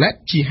Baby Outlet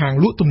ជាហាង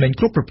លក់ទំនិញ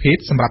គ្រប់ប្រភេទ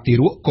សម្រាប់ទា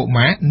រកកុ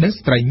មារនិង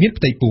ស្ត្រីមាន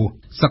ផ្ទៃពោះ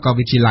សាកល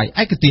វិទ្យាល័យ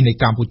ឯកទេសនៃ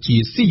កម្ពុជា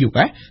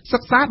CUS សិ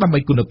ក្សាដើម្បី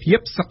គុណភាព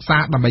សិក្សា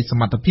ដើម្បីស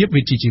មត្ថភាព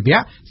វិជ្ជាជីវៈ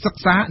សិ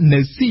ក្សានៅ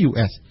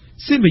CUS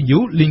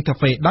Sinvenue លេងកា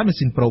ហ្វេដោយម៉ា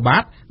ស៊ីន Pro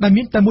Bar ដែល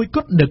មានតែមួយគ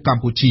ត់នៅក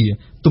ម្ពុជា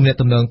ទំនាក់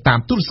ទំនងតាម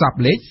ទូរស័ព្ទ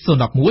លេខ011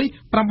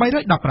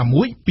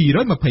 816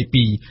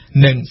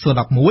 222និង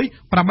011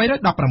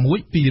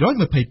 816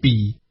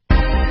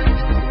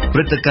 222ព្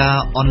រឹត្តិការ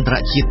ណ៍អន្តរ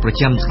ជាតិប្រ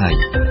ចាំថ្ងៃ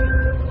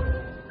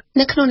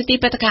នៅក្នុងនីតិ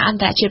ព្រឹត្តិការណ៍អន្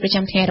តរជាតិប្រ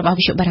ចាំថ្ងៃរបស់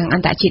វិទ្យុបារាំងអ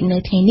ន្តរជាតិនៅ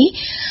ថ្ងៃនេះ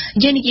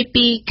យើងនិយាយ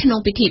ពីក្នុង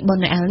ពិធីបុណ្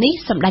យណូអែលនេះ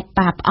សម្ដេច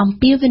ប៉ាបអំ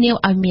ពាវនាវ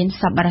ឲ្យមាន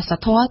សប្បុរស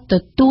ធម៌ទ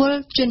ទួល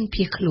ជន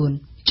ភៀសខ្លួន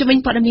ជំវិញ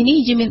ព័ត៌មាននេះ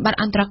យើងមានប័ណ្ណ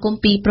អន្តរកម្ម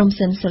ពីព្រំ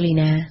សិនសូលី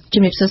ណា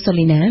ជំរាបសួរសូ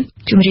លីណា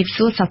ជំរា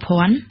បសួរសា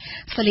ភ័ណ្ឌ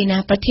សាលី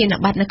ណាប្រធាន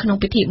បတ်នៅក្នុង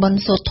ពិធីបុណ្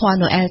យសូត្រ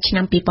ធម៌ណូអែលឆ្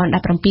នាំ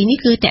 2017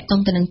 នេះគឺតាក់ទ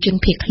ងទៅនឹងជន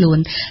ភៀសខ្លួន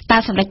តើ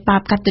សម្ដេច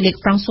ប៉ាបកាតូលិ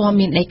កហ្វ្រង់ស៊័រ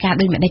មា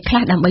នដីកាដូចម្ដេ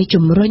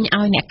ចខ្លះដើម្បីជំរុញ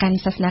ឲ្យអ្ន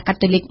កកាន់សាសនាកា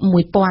តូលិក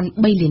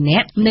 1,3 លា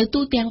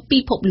ននាក់នៅទូទាំ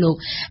ងពិភពលោក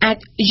អា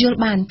ចយល់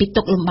បា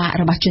នពីទុក្ខលំបា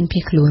ករបស់ជ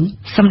នភៀសខ្លួ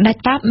នសម្ដេ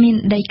ចប៉ាបមាន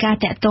ដីកា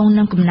តាក់ទង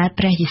នឹងកំណើត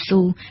ព្រះយេ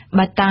ស៊ូវ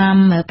បើតា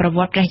មប្រ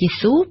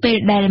វត្តិព្រះយេស៊ូវពេល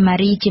ដែលម៉ា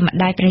រីជាម្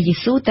ដា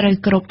យព្រះយេស៊ូវត្រូវ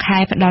គ្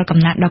រប់ខែផ្ដល់កំ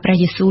ណើតដល់ព្រះ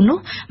យេស៊ូវ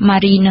នោះម៉ា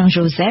រីនិ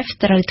ងយូសេហ្វ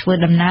ត្រូ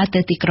វធ្វើដំណើរ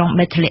ទៅទីក្រុ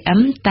ងបេតលេអឹ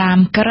មតាម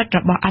ក្រឹត្យរ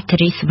បស់អធិ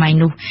រាជសម័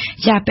យនោះ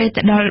ចាពេ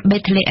លទៅដល់បេ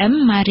តលេអឹម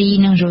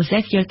ម៉ារីនិងយូសេ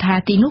ហ្វយល់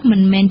ថាទី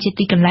នោះមិនមែ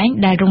នជាទីកន្លែ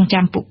ងដែល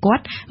រង់ចាំពួ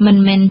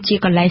កគាត់មិនមែ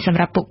នជាកន្លែងសម្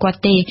រាប់ពួ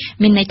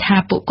កគាត់ទេមានន័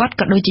យថាពួកគាត់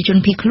ក៏ដូចជាជ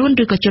នភៀសខ្លួ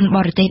នឬក៏ជន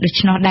បរទេ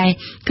សដូច្នោះដែ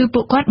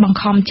រគឺពួកគាត់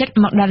បង្ខំចិត្ត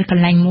មកដល់ក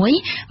ន្លែ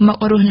ងមួយ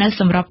មក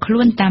រស់នៅសម្របខ្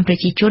លួនតាមប្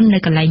រជាជ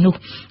ននៅកន្លែងនោះ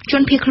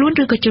ជនភៀសខ្លួន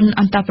ឬក៏ជ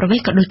នអន្តោប្រវេស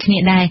ន៍ក៏ដូ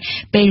ចគ្នាដែរ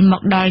ពេលម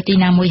កដល់ទី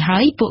ណាមួ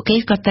យហើយពួ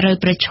កគេក៏ត្រូវ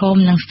ប្រឈ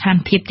មនឹងស្ថា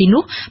នភាពទី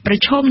នោះប្រ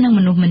ឈមនឹងម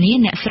នុស្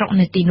សម្នាអ្នកស្រុក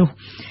នៅទី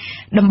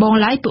នោះដំបូង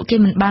ឡើយពួកគេ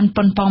មិនបាន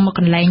ប៉ុនប៉ងម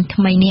កកន្លែ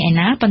ងថ្មីនេះ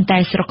ឯណាប៉ុន្តែ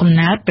ស្រុ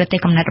កកំណើតប្រទេស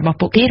កំណើតរ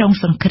បស់ពួកគេរង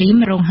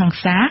សង្គ្រាមរងហិង្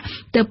សា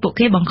ទើបពួក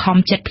គេ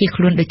បង្ខំចិត្តភៀ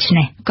សខ្លួនដូច្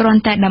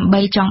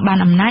នេះគ្រាន់តែដើម្បីចង់បា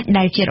នអំណាច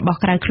ដែលជារ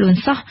បស់ក្រៅខ្លួន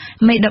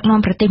សោះមេដឹក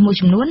នាំប្រទេសមួយ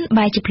ចំនួ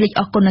នបែរជាភ្លេ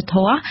ចអស់គុណធ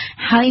ម៌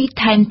ហើ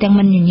យថែមទាំង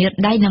មិនញញើ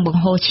តដៃនឹង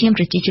បង្ហូរឈា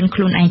មប្រជាជនខ្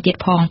លួនឯងទៀត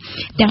ផង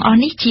ទាំង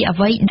អស់នេះជាអ្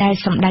វីដែ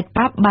លសម្ដេ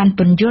ចប៉ាបបាន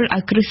ពន្យល់ឲ្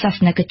យគ្រឹះសា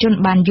សនិក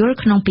ជនបានយល់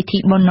ក្នុ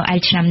ងពិធីបុណ្យណូអែ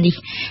លឆ្នាំ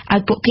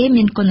នេះឲ្យពួ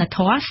កគេមានគុណធ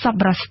ម៌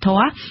សប្បុរសធ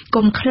ម៌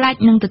កុំខ្លាច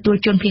នឹងទទួ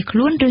លជនភៀសខ្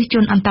លួនឬ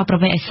ជនអន្តោប្រ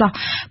វេសន៍ឲ្យ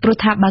សោះព្រោះ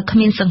ថាបើគ្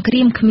មានសង្គ្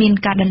រាមគ្មាន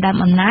ការដណ្ដើ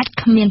មអំណាច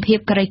គ្មានភាព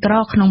ក្រីក្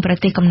រក្នុងប្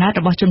រទេសកំណើ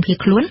តរបស់ជនភៀស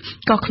ខ្លួ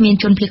នក៏គ្មាន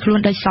ជនភៀសខ្លួន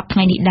ដោយស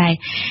ពថ្ងៃនេះដែ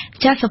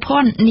រចាសសុភ័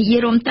ណ្ឌនិយាយ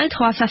រួមទៅធ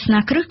ម៌សា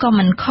សនាគ្រឹះក៏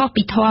មិនខុស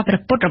ពី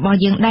ធម៌ព្រះពុទ្ធរបស់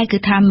យើងដែរគឺ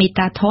ថាមេត្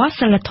តា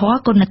ធម៌សិល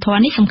ធម៌គុណ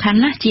ធម៌នេះសំខាន់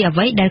ណាស់ជាអ្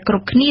វីដែលគ្រ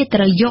ប់គ្នាត្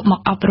រូវយកម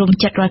កអប់រំ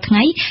ចិត្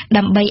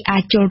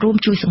តរាល់ថ្ងៃដើម្បីអាចចូលរួម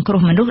ជួយសង្គ្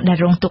រោះមនុស្សដែល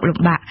រងទុក្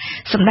ខលំបាក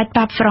សម្ដេច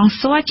ប៉ាបហ្វ្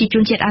រង់ស៊័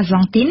រជាជនជាតិអាហ្ស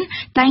ង់ទី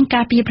នតែង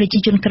ការពារប្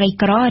រជាជ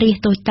នក្រីក្ររាស្ត្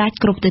រតូចតា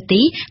ចគ្រប់ទិ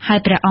សទីហើយ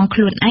ព្រះអង្គខ្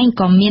លួនឯ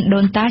ងក៏មាន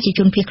ដូ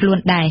នតាជាជនភៀសខ្លួ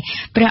នដែរ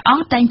ព្រះ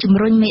អង្គតែ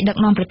ងជំរុញមេដឹ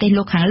កនាំប្រទេស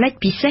លោកខាងលិ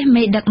ចពិសេស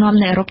មេដឹកនាំ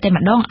នៅអឺរ៉ុបតែម្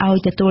ដងឲ្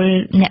យទទួ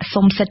លអ្ន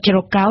កសុំសិទ្ធិជ្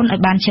រកកោនឲ្យ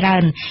បា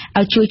នច្រើន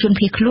ឲ្យជួយជន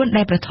ភៀសខ្លួនដែ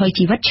លប្រថុ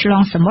យជីវិតឆ្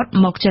លងសមុទ្រ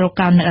មកជ្រក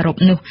កោននៅអឺរ៉ុ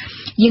បនោះ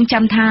យើ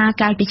ងចាំថា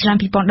កាលពីឆ្នាំ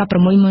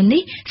 2016 មុ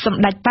ននេះ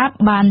សម្ដេចប៉ាប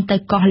បា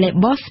នទៅកោះលេ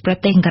បូសប្រ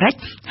ទេសអាមេរិក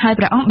ហើ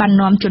យព្រះអង្គបាន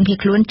នាំជនភៀស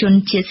ខ្លួនជ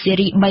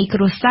នជាតិសេរី3គ្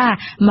រួសា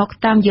រម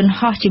កតាមយន្ត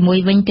ហោះជាមួយ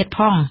វិញទៀត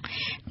ផង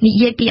និ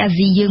យា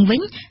យពីអាស៊ីយើ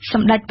ងវិញ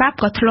សម្ដេចប៉ាប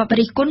ក៏ធ្លាប់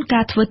រិះគន់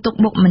ការធ្វើទុក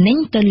បុកម្នេញ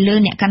ទៅលើ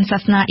អ្នកកាន់សា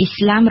សនាអ៊ី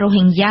ស្លាមរ៉ូ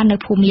ហិងយ៉ានៅ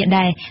ភូមា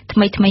ដែ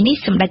រថ្មីនេះ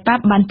សម្ដេចប៉ាប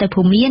បា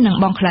នទៅភូមានិង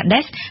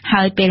បង់ក្លាដេស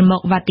ហើយពេល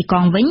មកវ៉ាទីក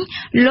ង់វិ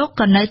ញលោក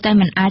ក៏នៅតែ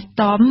មិនអាច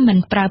តម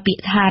មិ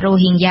នប្រើពាក្យថា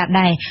រ៉ូហិង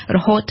យ៉ាដែរ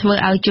រហូតធ្វើ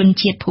ឲ្យជ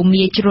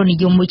នជាតិភូមាជ្រុលនិ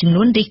យមមួ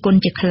យចំនួនរិះគន់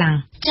ជាខ្លាំង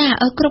ចា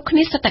គ្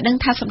រប់គ្នាសុទ្ធតែដឹ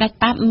ងថាសម្ដេ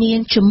ចប៉ា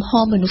បមានជំ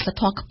ហរមនុស្ស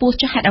ធម៌ខ្ពស់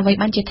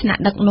ចុះហេតុអ្វីបានជាថ្នាក់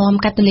ដឹកនាំ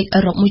កាតូលិ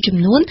កអឺរ៉ុបមួយចំ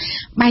នួ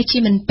នបែរជា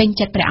មិនពេញ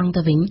ចិត្តព្រះអង្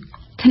គទៅវិញ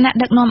ថ្នាក់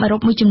ដឹកនាំអឺ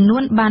រ៉ុបមួ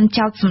យចំនួនបា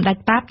នចោទសម្ដេច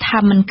ប៉ាបថា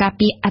មិនការ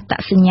ពារអត្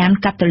តសញ្ញា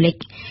ណកាតូលិក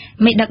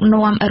មេដឹ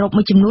កនាំអឺរ៉ុប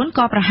មួយចំនួន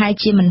ក៏ប្រហែល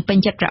ជាមិនពេញ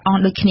ចិត្តព្រះអង្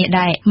គដូចគ្នា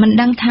ដែរមិន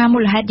ដឹ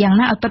ងថាមូលហេតុយ៉ាង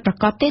ណាឲ្យពិតប្រា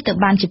កដទេទើ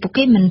បបានជាពួ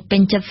កគេមិនពេ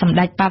ញចិត្ត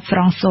សម្ដេចប៉ាបហ្វ្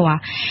រង់ស៊័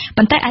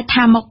រប៉ុន្តែអា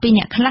ចថាម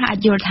កពីអ្នកខ្លះអាច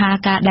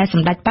យល់ថាការដែលស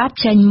ម្ដេចប៉ា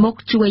បចេញមុ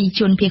ខជួយ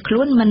ជនភៀ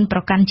សខ្លួនមិ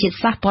នប្រកាន់ជាតិ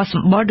សាសន៍ពណ៌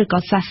សម្បុរ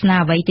ឬក៏សាសនា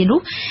អ្វីទេ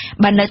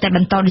នោះបើនៅតែប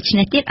ន្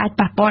តដូច្នេះទៀតអាច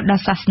ប៉ះពាល់ដ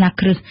ល់សា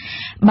សនាគ្រឹះ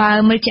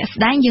បើមើ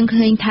លជាក់ស្ដែងយើ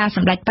ងឃើញថា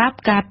សម្ដេចប៉ាប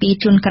ការពារ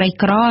ជនក្រី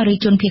ក្រឬ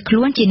ជនភៀ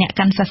សខ្លួនជាអ្នក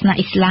កាន់សា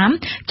សនាអ៊ីស្លា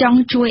មច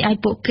ង់ជួយឲ្យ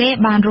ពួ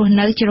កគេបាន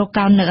រស់នៅជ្រ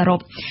កកោននៅអឺ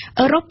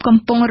រ៉ុបកំ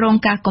ពុងរ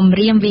ងការគំ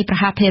រាមវាយប្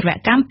រហារភេរវ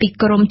កម្មពី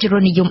ក្រុ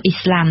មជ្រុលនិយម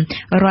អ៊ីស្លាម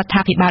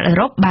រដ្ឋាភិបាលអឺ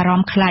រ៉ុបបា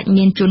រម្ភខ្លា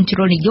ចមានជនជ្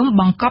រុលនិយ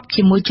មបង្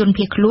កប់ជាមួយជន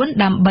ភៀសខ្លួន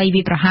ដើម្បី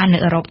វាយប្រហា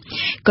រនៅអឺរ៉ុ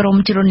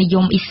បក្រុមជ្រុលនិយ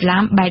មអ៊ីស្លា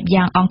មបែប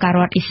យ៉ាងអង្គកា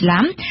ររដ្ឋអ៊ីស្លា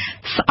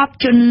មស្អប់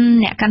ជន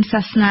អ្នកកាន់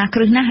សា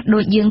សនាគ្រឹះណាស់ដូ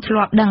ចយើងធ្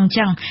លាប់ដឹងអញ្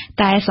ចឹ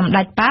ងតែសម្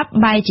ដេចប៉ា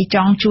បបែរជា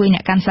ចង់ជួយអ្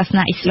នកកាន់សា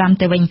សនាអ៊ីស្លា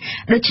មទៅវិញ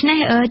ដូច្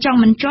នេះចង់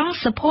មិនចង់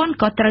សុភ័ណ្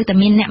ឌក៏ត្រូវតែ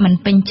មានអ្នកមិន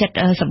ពេញចិត្ត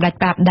សម្ដេច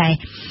ប៉ាបដែ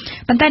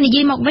រប៉ុន្តែនិ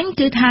យាយមកវិញ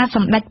គឺថា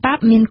សម្ដេច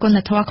ប៉ាបមា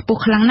នគុណធម៌ខ្ពស់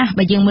ខ្លាំងណាស់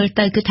បើយើងមើល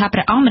ទៅគឺថាព្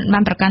រះអង្គមិ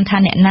នបានប្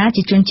រកាន់ថាអ្ន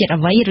កណាជាជ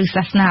នជាតិអ្វីឬ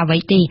សា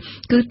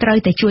សនាអ្វីទេគឺត្រូវ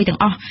តែជួយទាំ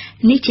ងអស់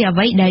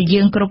នេះជាអ្វីដែល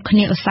យើងគ្រប់គ្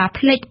នា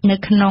ឧស្សាហ៍ភ្លេចនៅ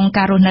ក្នុ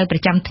ងការរស់នៅប្រ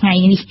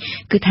ចាំថ្ងៃនេះ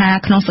គឺថា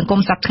ក្នុងសង្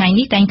គម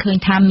សប្តាហ៍ថ្ងៃនេះតែងឃើញ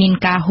ថាមា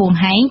នការហួ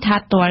ងហែងថា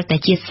ទាល់តែ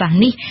ជាតិសា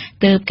សន៍នេះ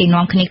ទើ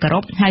បគេនាំគ្នាគោ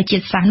រពហើ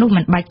យជាតិសាសន៍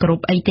នោះមិនបាច់គោរព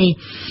អីទេ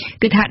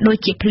គឺថាដូ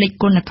ចជាភ្លេច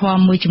គុណធម៌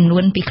មួ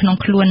យចំនួនពីក្នុ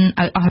ងខ្លួន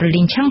ឲ្យអស់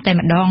រលីងឆឹ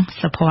ងតែម្ដ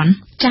ងសុភ័ណ្ឌ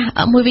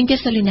ចាមួយវិញទៀ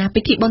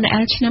តសាលីណាពិធីបុណ្យណូអែ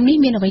លឆ្នាំ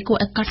នេះមានអ្វីគួ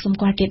រឲ្យកត់សម្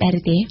គាល់ទៀតដែរ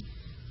ទេ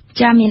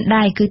ចាមា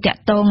នដែរគឺតាក់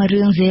ទង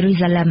រឿ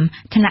ងយេរូសាឡឹម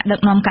ថ្នាក់ដឹ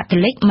កនាំកាតូ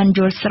លិកមិន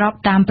យល់ស្រ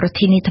បតាមប្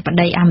រធានាធិប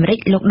តីអាមេរិ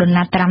កលោកដូ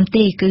ណាល់ត្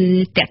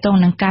រាំទេគឺតាក់ទ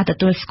ងនឹងការទ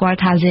ទួ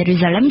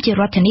លស្គាល់ថាយេរូសាឡឹមជា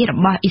រដ្ឋធានីរប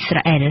ស់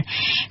អ៊ីស្រាអែល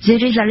យេ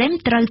រូសាឡឹ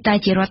មត្រូវតែ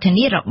ជារដ្ឋធានី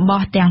រប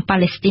ស់ទាំង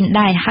ប៉ាឡេស្ទីន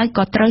ដែរហើយ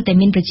ក៏ត្រូ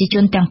វតែមានប្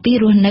រជាជនទាំងពីរ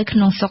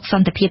រស់នៅក្នុងសុខស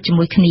ន្តិភា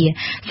ពជាមួយគ្នា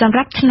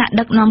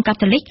សម្រាប់ថ្នាក់ដឹក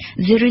នាំកាតូលិក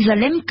យេរូសា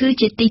ឡឹ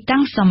មគឺជាទីតាំ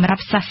ងសម្រា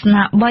ប់សា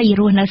សនា3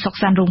រស់នៅសុខ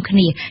សាន្តរួមគ្នា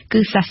គឺ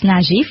សា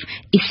សនាជីវ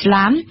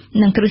អ៊ីស្លាម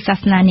និងគ្រឹះសា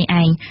សនានេះ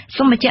ឯង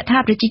សូមបញ្ជាក់ថា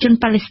ប្រជា ជន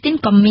ប៉ាឡេស្ទីន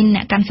ក៏មានអ្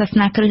នកកាន់សាស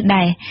នាគ្រិស្ត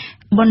ដែរ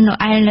បុណ្យណូ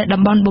អែលនៅ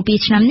តំបន់បូព៌ា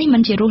ឆ្នាំនេះមិ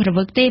នជារស់រ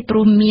វើកទេព្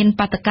រោះមាន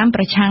បាតកម្ម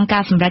ប្រឆាំងកា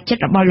រសម្រេចចិត្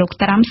តរបស់លោក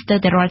ត្រាំស្ទើរ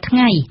តែរាល់ថ្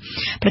ងៃ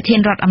ប្រធាន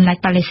រដ្ឋអំណាច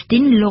ប៉ាឡេស្ទី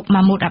នលោក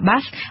ម៉ាមូតអាបា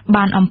ស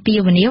បានអំពា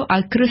វនាវឲ្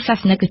យគ្រឹះសា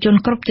សនិកជន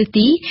គ្រប់ទិស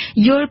ទី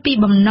យល់ពី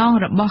បំណង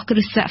របស់គ្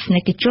រឹះសាស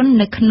និកជន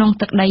នៅក្នុង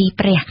ទឹកដី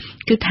ព្រះ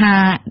គឺថា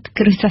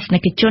គ្រឹះសាសនិ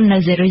កជននៅ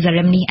យេរូសា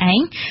ឡិមនេះឯង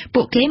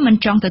ពួកគេមិន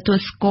ចង់ទទួល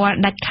ស្គាល់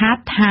ដាច់ខាត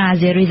ថា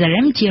យេរូសា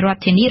ឡិមជារដ្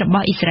ឋធានីរប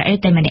ស់អ៊ីស្រាអែល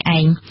តែម្នាក់ឯ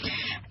ង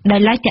ដែ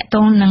លឡាយតាក់ទ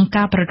ងនឹង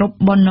ការប្រារព្ធ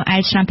បុណ្យណូអែ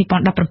លឆ្នាំ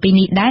2017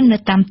នេះដែរនៅ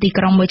តាមទី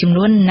ក្រុងមួយចំ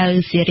នួននៅ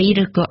សេរី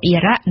ឬក៏អ៊ី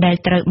រ៉ាក់ដែល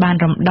ត្រូវបាន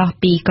រំដោះ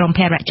ពីក្រុម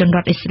ភេរវជនរ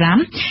ដ្ឋអ៊ីស្លាម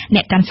អ្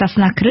នកកាន់សាស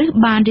នាគ្រិស្ត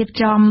បានរៀប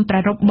ចំប្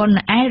រារព្ធបុណ្យ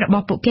ណូអែលរប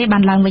ស់ពួកគេបា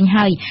នឡើងវិញ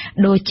ហើយ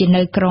ដូចជា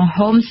នៅក្រុង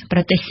Homs ប្រ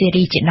ទេសសេ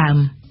រីជាដើម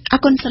អរ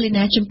គុណសាលី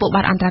ណាចំពោះ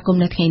បាទអន្តរកម្ម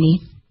នៅថ្ងៃនេះ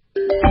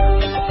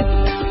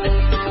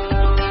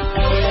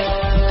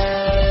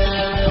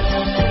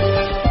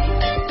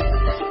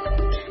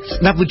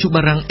ស្ដាប់វិទ្យុ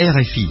បារាំង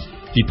RFI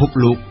ពិភព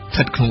លោកស្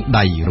ថិតក្នុង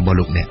ដៃរបស់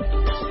លោកអ្នក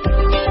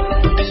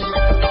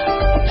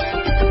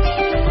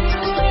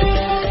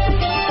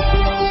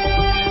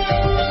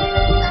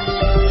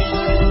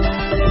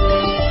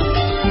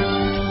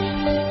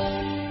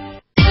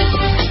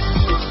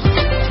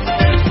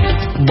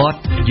បទ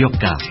យូ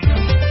ហ្គា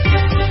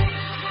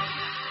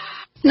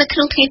នៅក្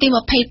នុងថ្ងៃទី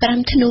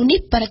25ធ្នូនេះ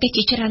ប្រទេស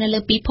ជាច្រើននៅលើ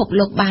ពិភព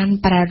លោកបាន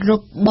ប្រារ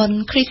ព្ធបុណ្យ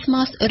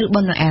Christmas ឬ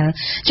បុណ្យ Noel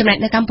ចំណែក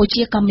នៅកម្ពុ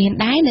ជាក៏មាន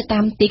ដែរនៅតា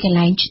មទីកន្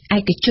លែងឯ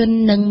កជន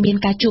និងមាន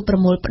ការជួបប្រ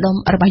មូលផ្ដុំ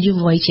របស់យុវ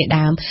វ័យជា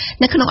ដើម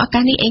នៅក្នុងឱកា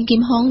សនេះអេងគី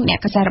មហុងអ្នក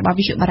កាសែតរបស់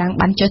វិទ្យុបារាំង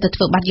បានចុះទៅធ្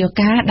វើបទយូហ្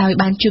គាដោយ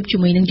បានជួបជា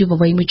មួយនឹងយុវ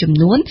វ័យមួយចំ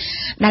នួន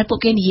ដែលពួក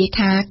គេនិយាយ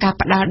ថាការ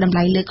ផ្ដល់តម្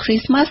លៃលើ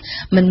Christmas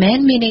មិនមែន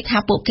មានន័យថា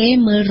ពួកគេ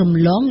មើលរំ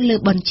លងលើ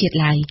បុណ្យជាតិ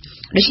ឡើយ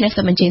ដូច្នេះ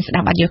សូមអញ្ជើញស្ដា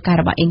ប់បទយូហ្គា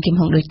របស់អេងគីម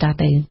ហុងដូចត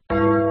ទៅ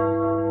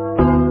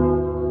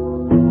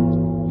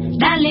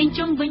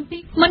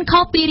មិនខុ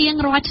សពីរៀង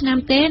រាល់ឆ្នាំ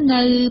ទេ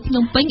នៅភ្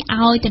នំពេញ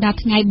ឲ្យទៅដល់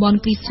ថ្ងៃបុណ្យ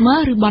Christmas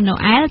ឬបុណ្យ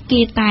Noel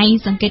គេតែង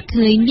សង្កេត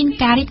ឃើញមាន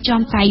ការរៀប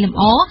ចំតែលម្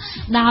អ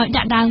ដោយ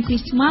ដាក់ដើម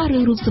Christmas ឬ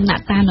រូបសំណាក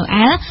តា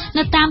Noel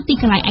នៅតាមទី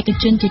កន្លែងឯក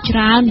ជនជាច្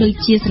រើនដូច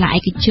ជាសាលាឯ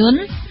កជន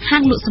ហា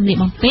ងលក់សម្លៀក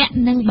បំពាក់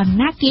និងបណ្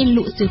ណាគេល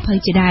ក់សៀវភៅ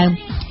ជាដើម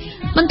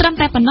មិនត្រឹម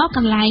តែប៉ុណ្ណោះក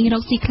ន្លែងរ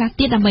កស៊ីខ្លះ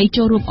ទៀតដើម្បី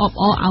ចូលរួមអប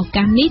អរឱ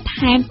កាសនេះ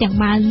ថែមទាំង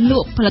បានល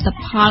ក់ផលិត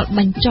ផលប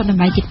ញ្ចុះត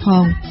ម្លៃទៀតផ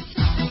ង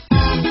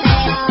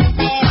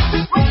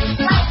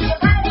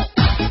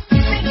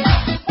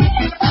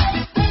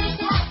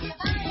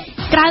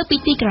ក្រៅពី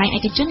ទីកន្លែងឯ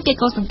កជនគេ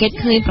ក៏សង្កេត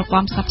ឃើញប្រព័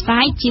ន្ធផ្សព្វផ្សា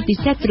យជាពិ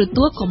សេសទូរទ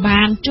ស្សន៍ក៏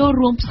បានចូល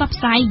រួមផ្សព្វ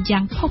ផ្សាយយ៉ា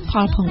ងផុស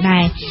ផុលផងដែ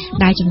រ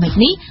ដែលចំណុច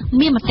នេះ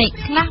មានមតិ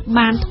ខ្លះ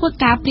បានធ្វើ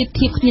ការប្រៀប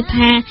ធៀបគ្នា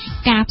ថា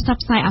ការផ្សព្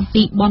វផ្សាយអំ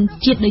ពីបុណ្យ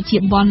ជាតិដូចជា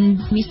បុណ្យ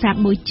វិសាខ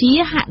បូជា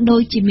ហាក់ដូ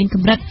ចជាមានក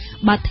ម្រិត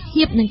បើ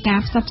ធៀបនឹងការ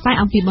ផ្សព្វផ្សាយ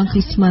អំពីបុណ្យ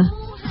Christmas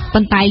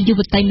ប៉ុន្តែយុ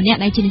វតីម្នាក់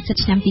ដែលជានិស្សិត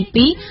ឆ្នាំទី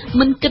2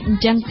មិនគិតអ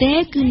ញ្ចឹងទេ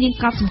គឺនាង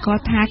កត់សម្គា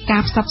ល់ថាកា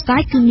រផ្សព្វផ្សា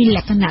យគឺមានល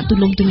ក្ខណៈទូ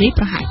លំទូលាយ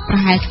ប្រហែ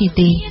លគ្នា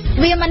ទេ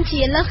វាមិន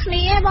ជាលើសគ្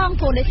នាបង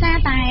ព្រោះដោយសារ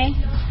តែ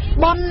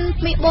បុណ្យ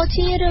មីបូ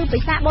ជាឬពិ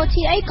សាខបូ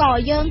ជាអីក៏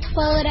យើងធ្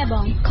វើដែរប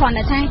ងគ្រាន់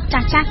តែថាចា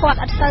ស់គាត់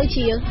អត់សូវ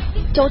ជា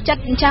ចូលចិត្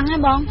តអញ្ចឹងហ៎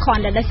បងគ្រា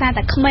ន់តែដោយសារ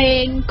តែក្មេ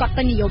ងគាត់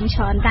ទៅនិយមច្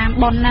រើនតាម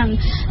បុណ្យហ្នឹង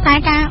តែ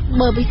ការ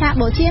បើពិសាខ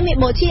បូជាមី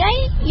បូជាអី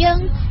យើង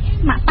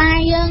ម៉ាក់ប៉ា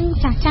យើង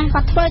ចាស់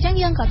គាត់ធ្វើអញ្ចឹង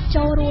យើងក៏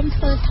ចូលរួម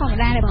ធ្វើធម្មតា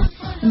ដែរបង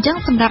អញ្ចឹង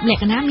សម្រាប់ល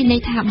ក្ខណៈមានន័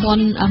យថាបុ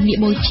ណ្យមី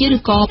បូជាឬ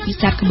ក៏ពិ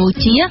សាខបូ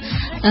ជា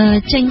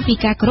ចេញពី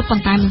ការគោរពប៉ុ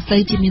ន្តែមិនសូ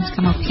វជាមានសក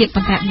ម្មភាព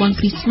ប៉ុន្តែបុណ្យ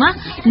Christmas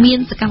មាន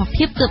សកម្ម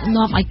ភាពទើប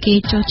នាំឲ្យគេ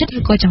ចូលចិត្ត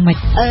ឬក៏យ៉ាងម៉េច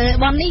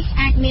បុណ្យនេះ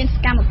អាចមានស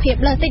កម្មភាព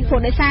លើសតិចព្រោះ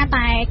ដោយសារ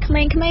តែក្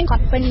មេងៗគា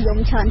ត់ពេញនិយម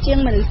ច្រើនជាង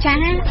មនុស្សចា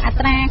ស់អ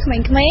ត្រាក្មេង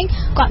ៗ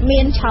គាត់មា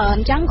នច្រើន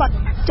អញ្ចឹងគាត់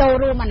ចូល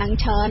រួមអានឹង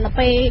ច្រើនដល់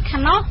ពេលខា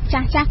ងនោះ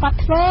ចាស់គាត់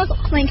ធ្វើ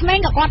ក្មេង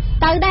ៗក៏គាត់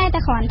ទៅដែរតែ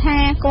គ្រាន់ថា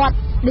គាត់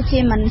ដូចជា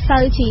មិនសូ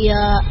វជា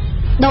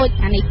ដូច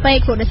អានេះពេក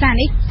ព្រោះដោយសារ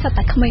នេះសិត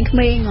តែក្មេងៗហ្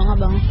មង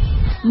បង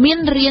មាន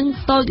រៀង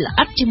តូចល្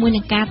អិតជាមួយ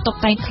នឹងការតុប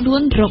តែងខ្លួ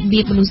នរ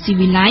បៀបមនុស្សស៊ី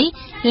វិល័យ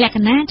លក្ខ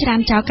ណៈច្រើន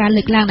ចោលការ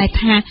លើកឡើងដែរ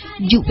ថា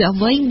យុវ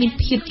វ័យមាន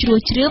ភាពជ្រួល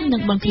ជ្រើមនឹ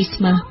ងបុណ្យ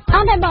Christmas អ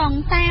ត់ទេបង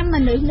តាមម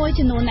នុស្សមួយ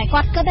ចំនួនដែល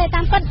គាត់គិតដែរ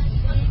តាមពិត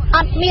អ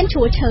ត់មានជ្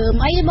រួលជ្រើម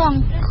អីបង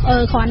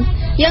គ្រាន់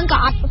យើងក៏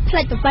អត់ផ្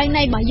លេចប្រពៃ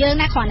ណីរបស់យើង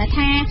ណាគ្រាន់តែ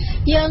ថា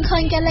យើងឃើ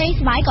ញគេលេង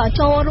សប្បាយក៏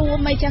ចូលរួម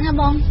អីចឹងហ៎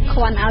បងគ្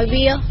រាន់ឲ្យ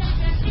វា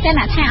តែ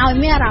ណាថាឲ្យ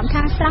មានអារម្មណ៍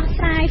ថាស្រស់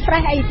ស្រាយ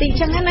fresh អីតិច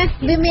ចឹងណា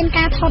វាមាន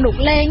ការថតរូប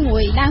លេងមួ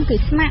យដើមគឺ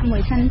ស្មាក់មួ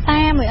យសាន់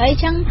តាមួយអី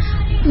ចឹង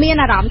មាន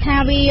អារម្មណ៍ថា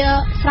វា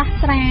ស្រស់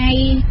ស្រាយ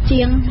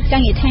ជាងចឹ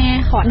ងនិយាយថា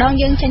រដង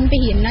យើងចេញពី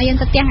រៀននៅយើង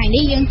ទៅផ្ទះថ្ងៃ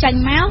នេះយើងចេញ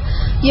មក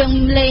យើង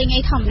លេង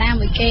អីធម្មតា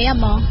មួយគេហ៎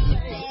បង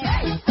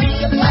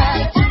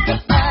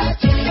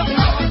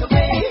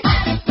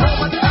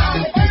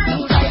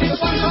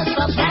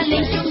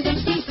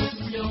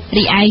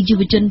រីឯយុ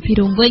វជនពី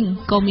រួមវិញ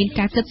ក៏មាន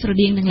ការគិតស្រ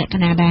ដៀងនឹងលក្ខ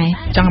ណៈដែរ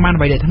ចង់បាន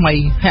អ្វីដែលថ្មី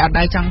ហើយអត់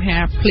ដែលចង់ថា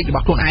ផ្លិចរប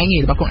ស់ខ្លួនឯងទេ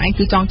របស់ខ្លួនឯង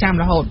គឺចងចាំ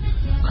រហូត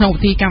ក្នុង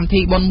ពិធីកម្មវិធី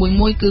បុណ្យ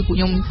មួយគឺពួក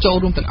ខ្ញុំចូល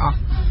រួមទាំងអស់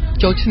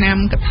ចូលឆ្នាំ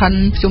កឋិន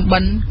ភ្ជុំបិ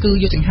ណ្ឌគឺ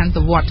យកចង្ហាន់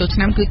ទៅវត្តចូលឆ្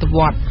នាំគឺទៅវ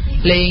ត្ត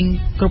លេង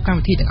គ្រប់កម្ម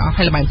វិធីទាំងអស់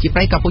ហើយល្បែងជាប្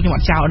រៃក៏ពួកខ្ញុំអ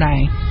ត់ចោលដែរ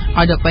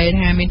ឲ្យដល់ពេល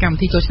ថាមានកម្មវិ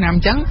ធីចូលឆ្នាំអ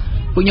ញ្ចឹង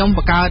ពួកខ្ញុំប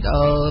ង្កើត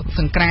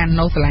សង្ក្រាន្ត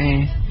នៅសាលា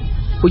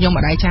ពួកខ្ញុំអ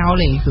ត់ដែរចោល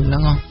ទេគឺហ្នឹ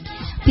ង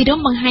ពីរំ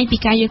បង្ហាញពី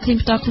ការយល់ឃើញ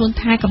ផ្ទាល់ខ្លួន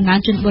ថាកំណើន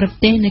ជនបរ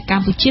ទេសនៅក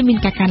ម្ពុជាមាន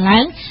ការកើនឡើ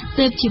ង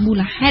ទើបជាមូ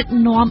លហេតុ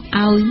នាំ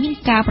ឲ្យមាន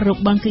ការប្រារព្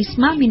ធបុណ្យគ្រីស្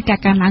មាសមានការ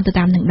កើនឡើងទៅ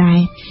តាមនឹងដែរ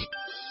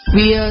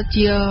វា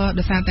ជា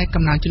ដោយសារតែ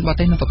កំណើនជនបរ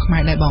ទេសនៅស្រុកខ្មែ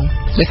រដែរបង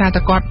ដោយសារ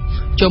តែគាត់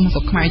ចូលមកស្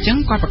រុកខ្មែរអញ្ចឹង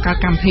គាត់បង្កើត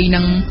កម្មវិធី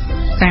នឹង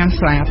តាម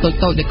សាលាតូ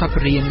ចៗដែលគាត់ប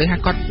រៀនឬថា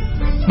គាត់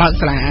បើក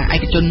សាលាឯ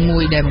កជនមួ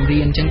យដែលបង្រៀ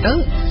នអញ្ចឹងទៅ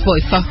ធ្វើឲ្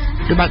យសិស្ស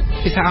ឬបើក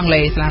ភាសាអង់គ្លេ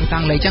សសាលាភាសា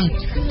អង់គ្លេសអញ្ចឹង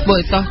ធ្វើ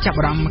ឲ្យសិស្សចាប់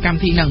អារម្មណ៍កម្ម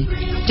វិធីហ្នឹង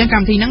អញ្ចឹងក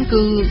ម្មវិធីហ្នឹង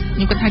គឺខ្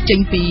ញុំគិតថាចេញ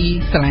ពី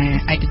សាលា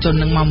ឯកជន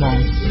ហ្នឹងមកហ្មង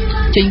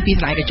ចេញពី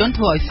សាលាឯកជន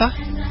ធ្វើឲ្យសិស្ស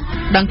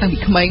ដឹងតាំងពី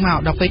ក្មេងមក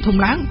ដល់ពេលធំ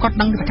ឡើងគាត់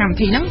ដឹងថាកម្មវិ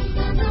ធីហ្នឹង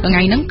ថ្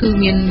ងៃហ្នឹងគឺ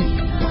មាន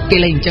គេ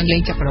លេងអញ្ចឹងលេ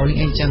ងចាប់បរោលេង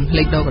អីអញ្ចឹង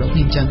លេងដូរក៏លេង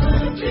អញ្ចឹង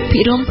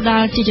ភិរមផ្ដ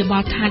ល់ជាយោប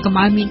ល់ថាកុំ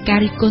ឲ្យមានការ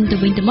រិះគន់ទៅ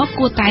វិញទៅមក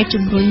គួរតែ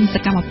ជំរុញស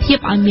កម្មភាព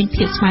ឲ្យមាន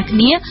ភាពស្មើគ្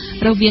នា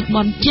រវាង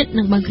បុណ្យជាតិ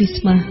និងបុណ្យគ្រី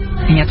ស្មាស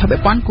អាញាធិបតេ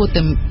យ្យព័ន្ធគួរ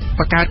តែ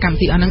បង្កើតកម្មវិ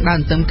ធីអស់ហ្នឹងដើរ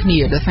ទន្ទឹមគ្នា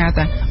ដោយសារ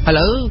តែឥ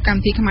ឡូវកម្ម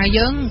វិធីខ្មែរ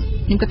យើង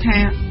ខ្ញុំគិតថា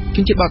ជ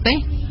នជាតិបរទេស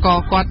ក៏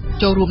គាត់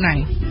ចូលរួមដែរ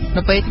ដ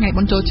ល់ពេលថ្ងៃ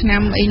បុណ្យចូលឆ្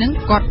នាំអីហ្នឹង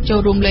គាត់ចូល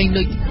រួមលេង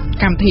ដូច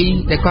កម្មវិធី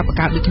ដែលគាត់បង្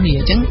កើតដូចគ្នា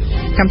អញ្ចឹង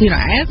កម្មវិធី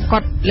រ៉ាអែលគា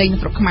ត់លេងនៅ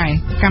ស្រុកខ្មែរ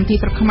កម្មវិធី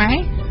ស្រុកខ្មែរ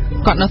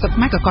គាត់នៅស្រុកខ្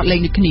មែរក៏គាត់លេង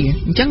ដូចគ្នា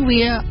អញ្ចឹង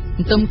វាទ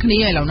ន្ទឹមគ្នា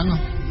ឥឡូវហ្នឹងខ្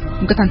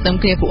ញុំគិតថាទន្ទឹម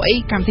គ្នាពួកអី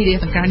កម្មវិធីដែល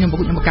សង្ការខ្ញុំប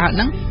ង្កើតហ្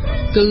នឹង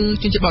គឺ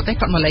ជនជាតិបរទេស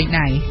គាត់មកលេង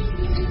ដែរ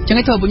អញ្ចឹង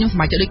ឯងធ្វើពួកខ្ញុំស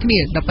ប្បាយចិត្តដូចគ្នា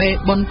ដល់ពេល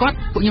បុណ្យគាត់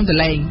ពួកខ្ញុំទៅ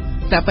លេង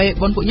តែពេល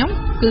បុណ្យពួកខ្ញុំ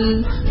គឺ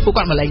ពួក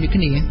គាត់មកលេងដូច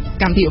គ្នា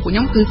កម្មវិធីរបស់ពួកខ្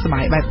ញុំគឺសប្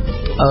បាយបែប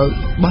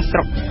បោះស្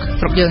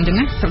រុកយើងអញ្ចឹង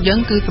ណាស្រុកយើង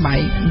គឺសប្បាយ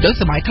ដូច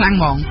សប្បាយខ្លាំង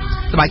ហ្មង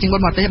សប្បាយជាងបុ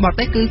ណ្យបរ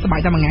ទេសគឺសប្បាយ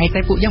តែមួយថ្ងៃតែ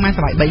ពួកយើងបានស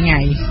ប្បាយ3ថ្ងៃ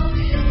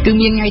គឺ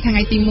មានថ្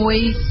ងៃទី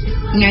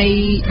1ថ្ងៃ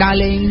ដើរ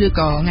លេងឬ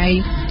ក៏ថ្ងៃ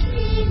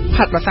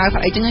ផាត់ប្រសើរផា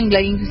ត់អីចឹង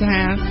លេងថា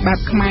បែប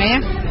ខ្មែរ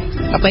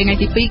ដល់ពេលថ្ងៃ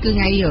ទី2គឺ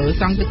ថ្ងៃ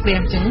សង់ទឹកព្រះ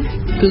អញ្ចឹង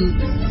គឺ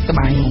សប្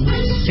បាយហ្មង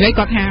ចឹង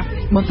គាត់ថា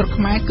បុណ្យស្រុក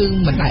ខ្មែរគឺ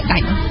មិនដាច់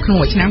ក្នុង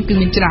មួយឆ្នាំគឺ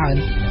មានច្រើន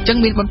អញ្ចឹង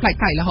មានបុណ្យប្លែ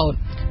កៗរហូត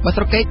បើ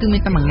ស្រុកគេគឺមា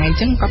នតែមួយថ្ងៃអញ្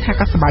ចឹងគាត់ថា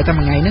គាត់សប្បាយតែ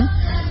មួយថ្ងៃហ្នឹង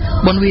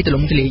បុណ្យវាទ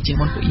លំទលាយជាង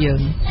បុណ្យពួកយើង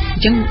អ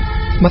ញ្ចឹង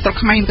បើស្រុក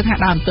ខ្មែរខ្ញុំគិតថា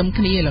ដើរទន្ទឹម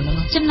គ្នាឥឡូវហ្នឹង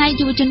ចំណែក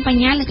យុវជនប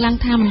ញ្ញាលើកឡើង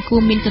ថាមិនគួ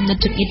រមានកំណ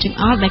ត់ចង្អៀតចង្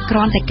អល់ដែលគ្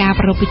រាន់តែការ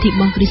ប្រារព្ធពិធី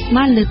បុណ្យគ្រីស្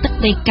មាសលើទឹក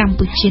ដីកម្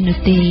ពុជានោះ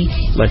ទេ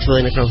បើធ្វើ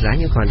នៅក្នុងសាលា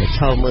ខ្ញុំគ្រាន់តែឈ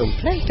រមើល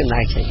ផ្លេចកន្លែ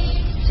ងចេញ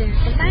ចា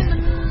ប៉ុន្តែ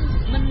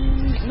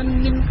มัน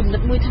មានកំណ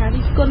ត់មួយថា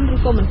រិះគន់ឬ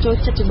ក៏មិនចូល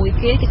ចិត្តជាមួយ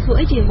គេធ្វើ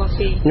អីជាងមក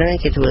គេហ្នឹង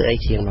គេធ្វើអី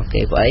ជាងមក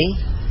គេព្រោះអី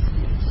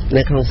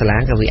នៅក្នុងសាលា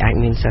ក៏វាអាច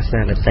មានសាស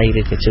នាដទៃ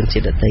ឬក៏ជនជា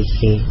តិដទៃ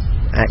គេ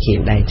អាចជា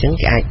ដែរអញ្ចឹង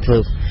គេអាចធ្វើ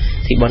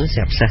ទីបុណ្យស្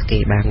រាប់សិស្សគេ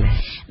បានដែរ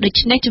ដូ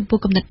ច្នេះចំពោះ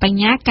កំណត់បញ្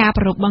ញាការ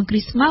ប្រារព្ធបុណ្យគ្រី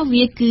ស្មាស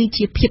វាគឺ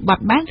ជាភាពប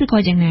ត់បែនឬក៏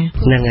យ៉ាងណា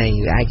ហ្នឹងហើយ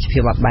វាអាចជាភា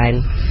ពបត់បែន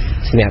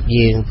សម្រាប់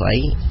យើងព្រោះ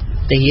អី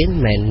តែយើង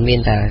មិនមែនមាន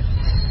តែ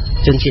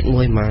ជនជាតិ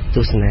មួយមកទ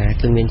ស្សនា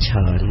គឺមានច្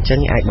រើនអញ្ចឹង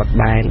អាចបត់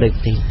បែនដូច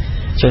ទី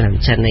ជន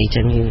ចិនអី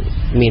ចឹង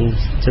មាន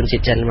ជនជា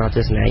តិចិនមកទ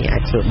ស្សនាអា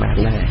ចធ្វើបាន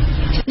ដែរ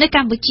នៅក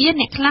ម្ពុជា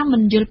អ្នកខ្លះមិ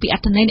នយល់ពីអ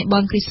ត្ថន័យនៃបុ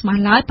ណ្យគ្រីស្មាស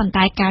ឡើយប៉ុន្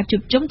តែការជួ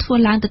បជុំធ្វើ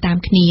ឡើងទៅតាម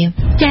គ្នា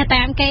ចេះ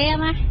តាមគេ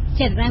ណា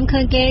ចេះតាមឃើ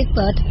ញគេ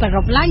ប្ររ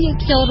ពឡើងយើង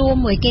ចូលរួម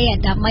មួយគេ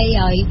ដើម្បី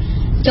ឲ្យ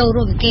ចូល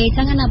រួមមួយគេ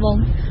ចឹងណាបង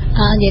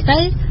និយាយទៅ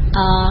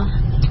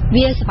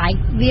វាសบาย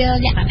វា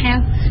លក្ខណៈថា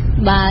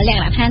បើលក្ខ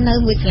ណៈថានៅ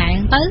មួយស្លាយ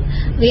ទៅ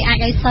វាអាច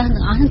ឲ្យសិស្ស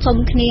ទាំងអស់សុំ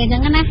គ្នាចឹ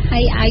ងណាហើ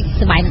យឲ្យ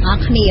សบายទាំងអ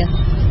ស់គ្នា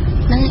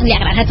នឹងល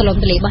ក្ខណៈថាទលំ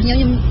ទលាយរបស់ខ្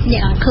ញុំ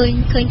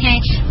ឃើញថា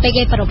ពេល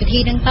គេប្រពៃពិធី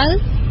ហ្នឹងទៅ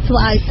ធ្វើ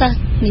ឲ្យសិស្ស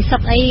និស្សិ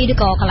តអីឬ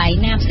ក៏កន្លែង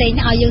ណាផ្សេង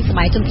ឲ្យយើងសប្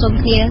បាយជុំ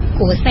គ្នា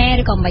គ្រួសារ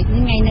ឬក៏មិន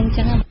ថ្ងៃហ្នឹង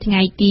ចឹងថ្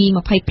ងៃទី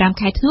25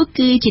ខែធ្នូ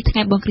គឺជាថ្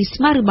ងៃបុណ្យគ្រីស្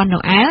មាសឬបុណ្យណូ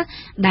អែល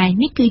ដែល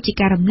នេះគឺជា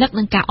ការរំលឹក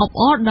និងការអប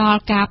អរដល់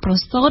ការប្រ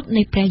សូត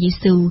នៃព្រះយេ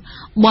ស៊ូវ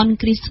បុណ្យ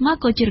គ្រីស្មាស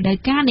ក៏ជារដូវ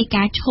កាលនៃ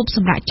ការឈប់ស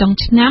ម្រាកចុង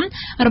ឆ្នាំ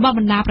របស់ប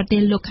ណ្ដាប្រទេស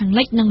លោកខាង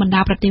លិចនិងបណ្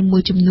ដាប្រទេសមួ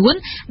យចំនួន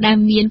ដែល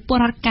មានពល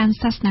រដ្ឋកាន់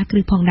សាសនាគ្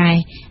រិស្តផងដែរ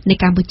នៅ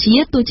កម្ពុជា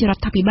ទោះជារ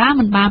ដ្ឋាភិបាល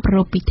មិនបានប្រា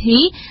រព្ធពិធី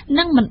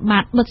និងមិនបា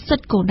នបិទសិ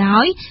ទ្ធិក៏ដោ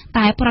យ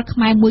តែពលរដ្ឋខ្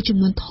មែរមួយចំ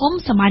នួនធំ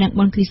សម័យនឹង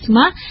បុណ្យគ្រីស្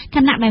មាសខ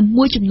ណៈដែល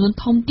មួយចំនួន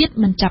ធំទៀត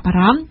មិនចាប់អា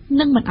រម្មណ៍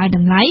និងមិនឲ្យត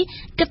ម្លៃ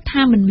គិត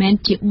ថាមិនមែន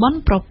ជាបុណ្យ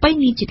ប្រពៃ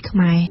ណីជាតិខ្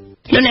មែរ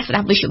លោកអ្នកស្ដា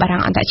ប់វិទ្យុបារាំ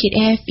ងអន្តរជាតិ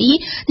RFI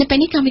នៅពេល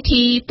នេះកម្មវិ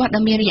ធីព័ត៌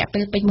មានរយៈពេ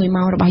លពេញ1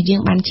ម៉ោងរបស់យើ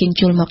ងបានឈាន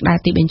ចូលមកដ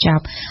ល់ទីបញ្ច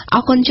ប់អ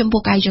រគុណចំ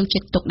ពោះការយកចិ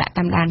ត្តទុកដាក់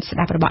តាមដានស្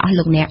ដាប់របស់អស់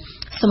លោកអ្នក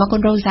សូមអរគុណ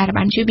រ៉ូសាដែល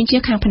បានជួយបញ្ជា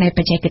ខាងផ្នែកប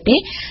ច្ចេកទេស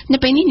នៅ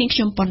ពេលនេះនាងខ្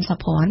ញុំប៉ុនសុ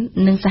ភ័ណ្ឌ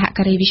និងសហ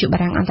ការីវិទ្យុបា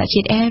រាំងអន្តរជា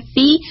តិ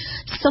RFI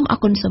សូមអរ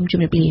គុណសូមជ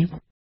ម្រាប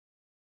លា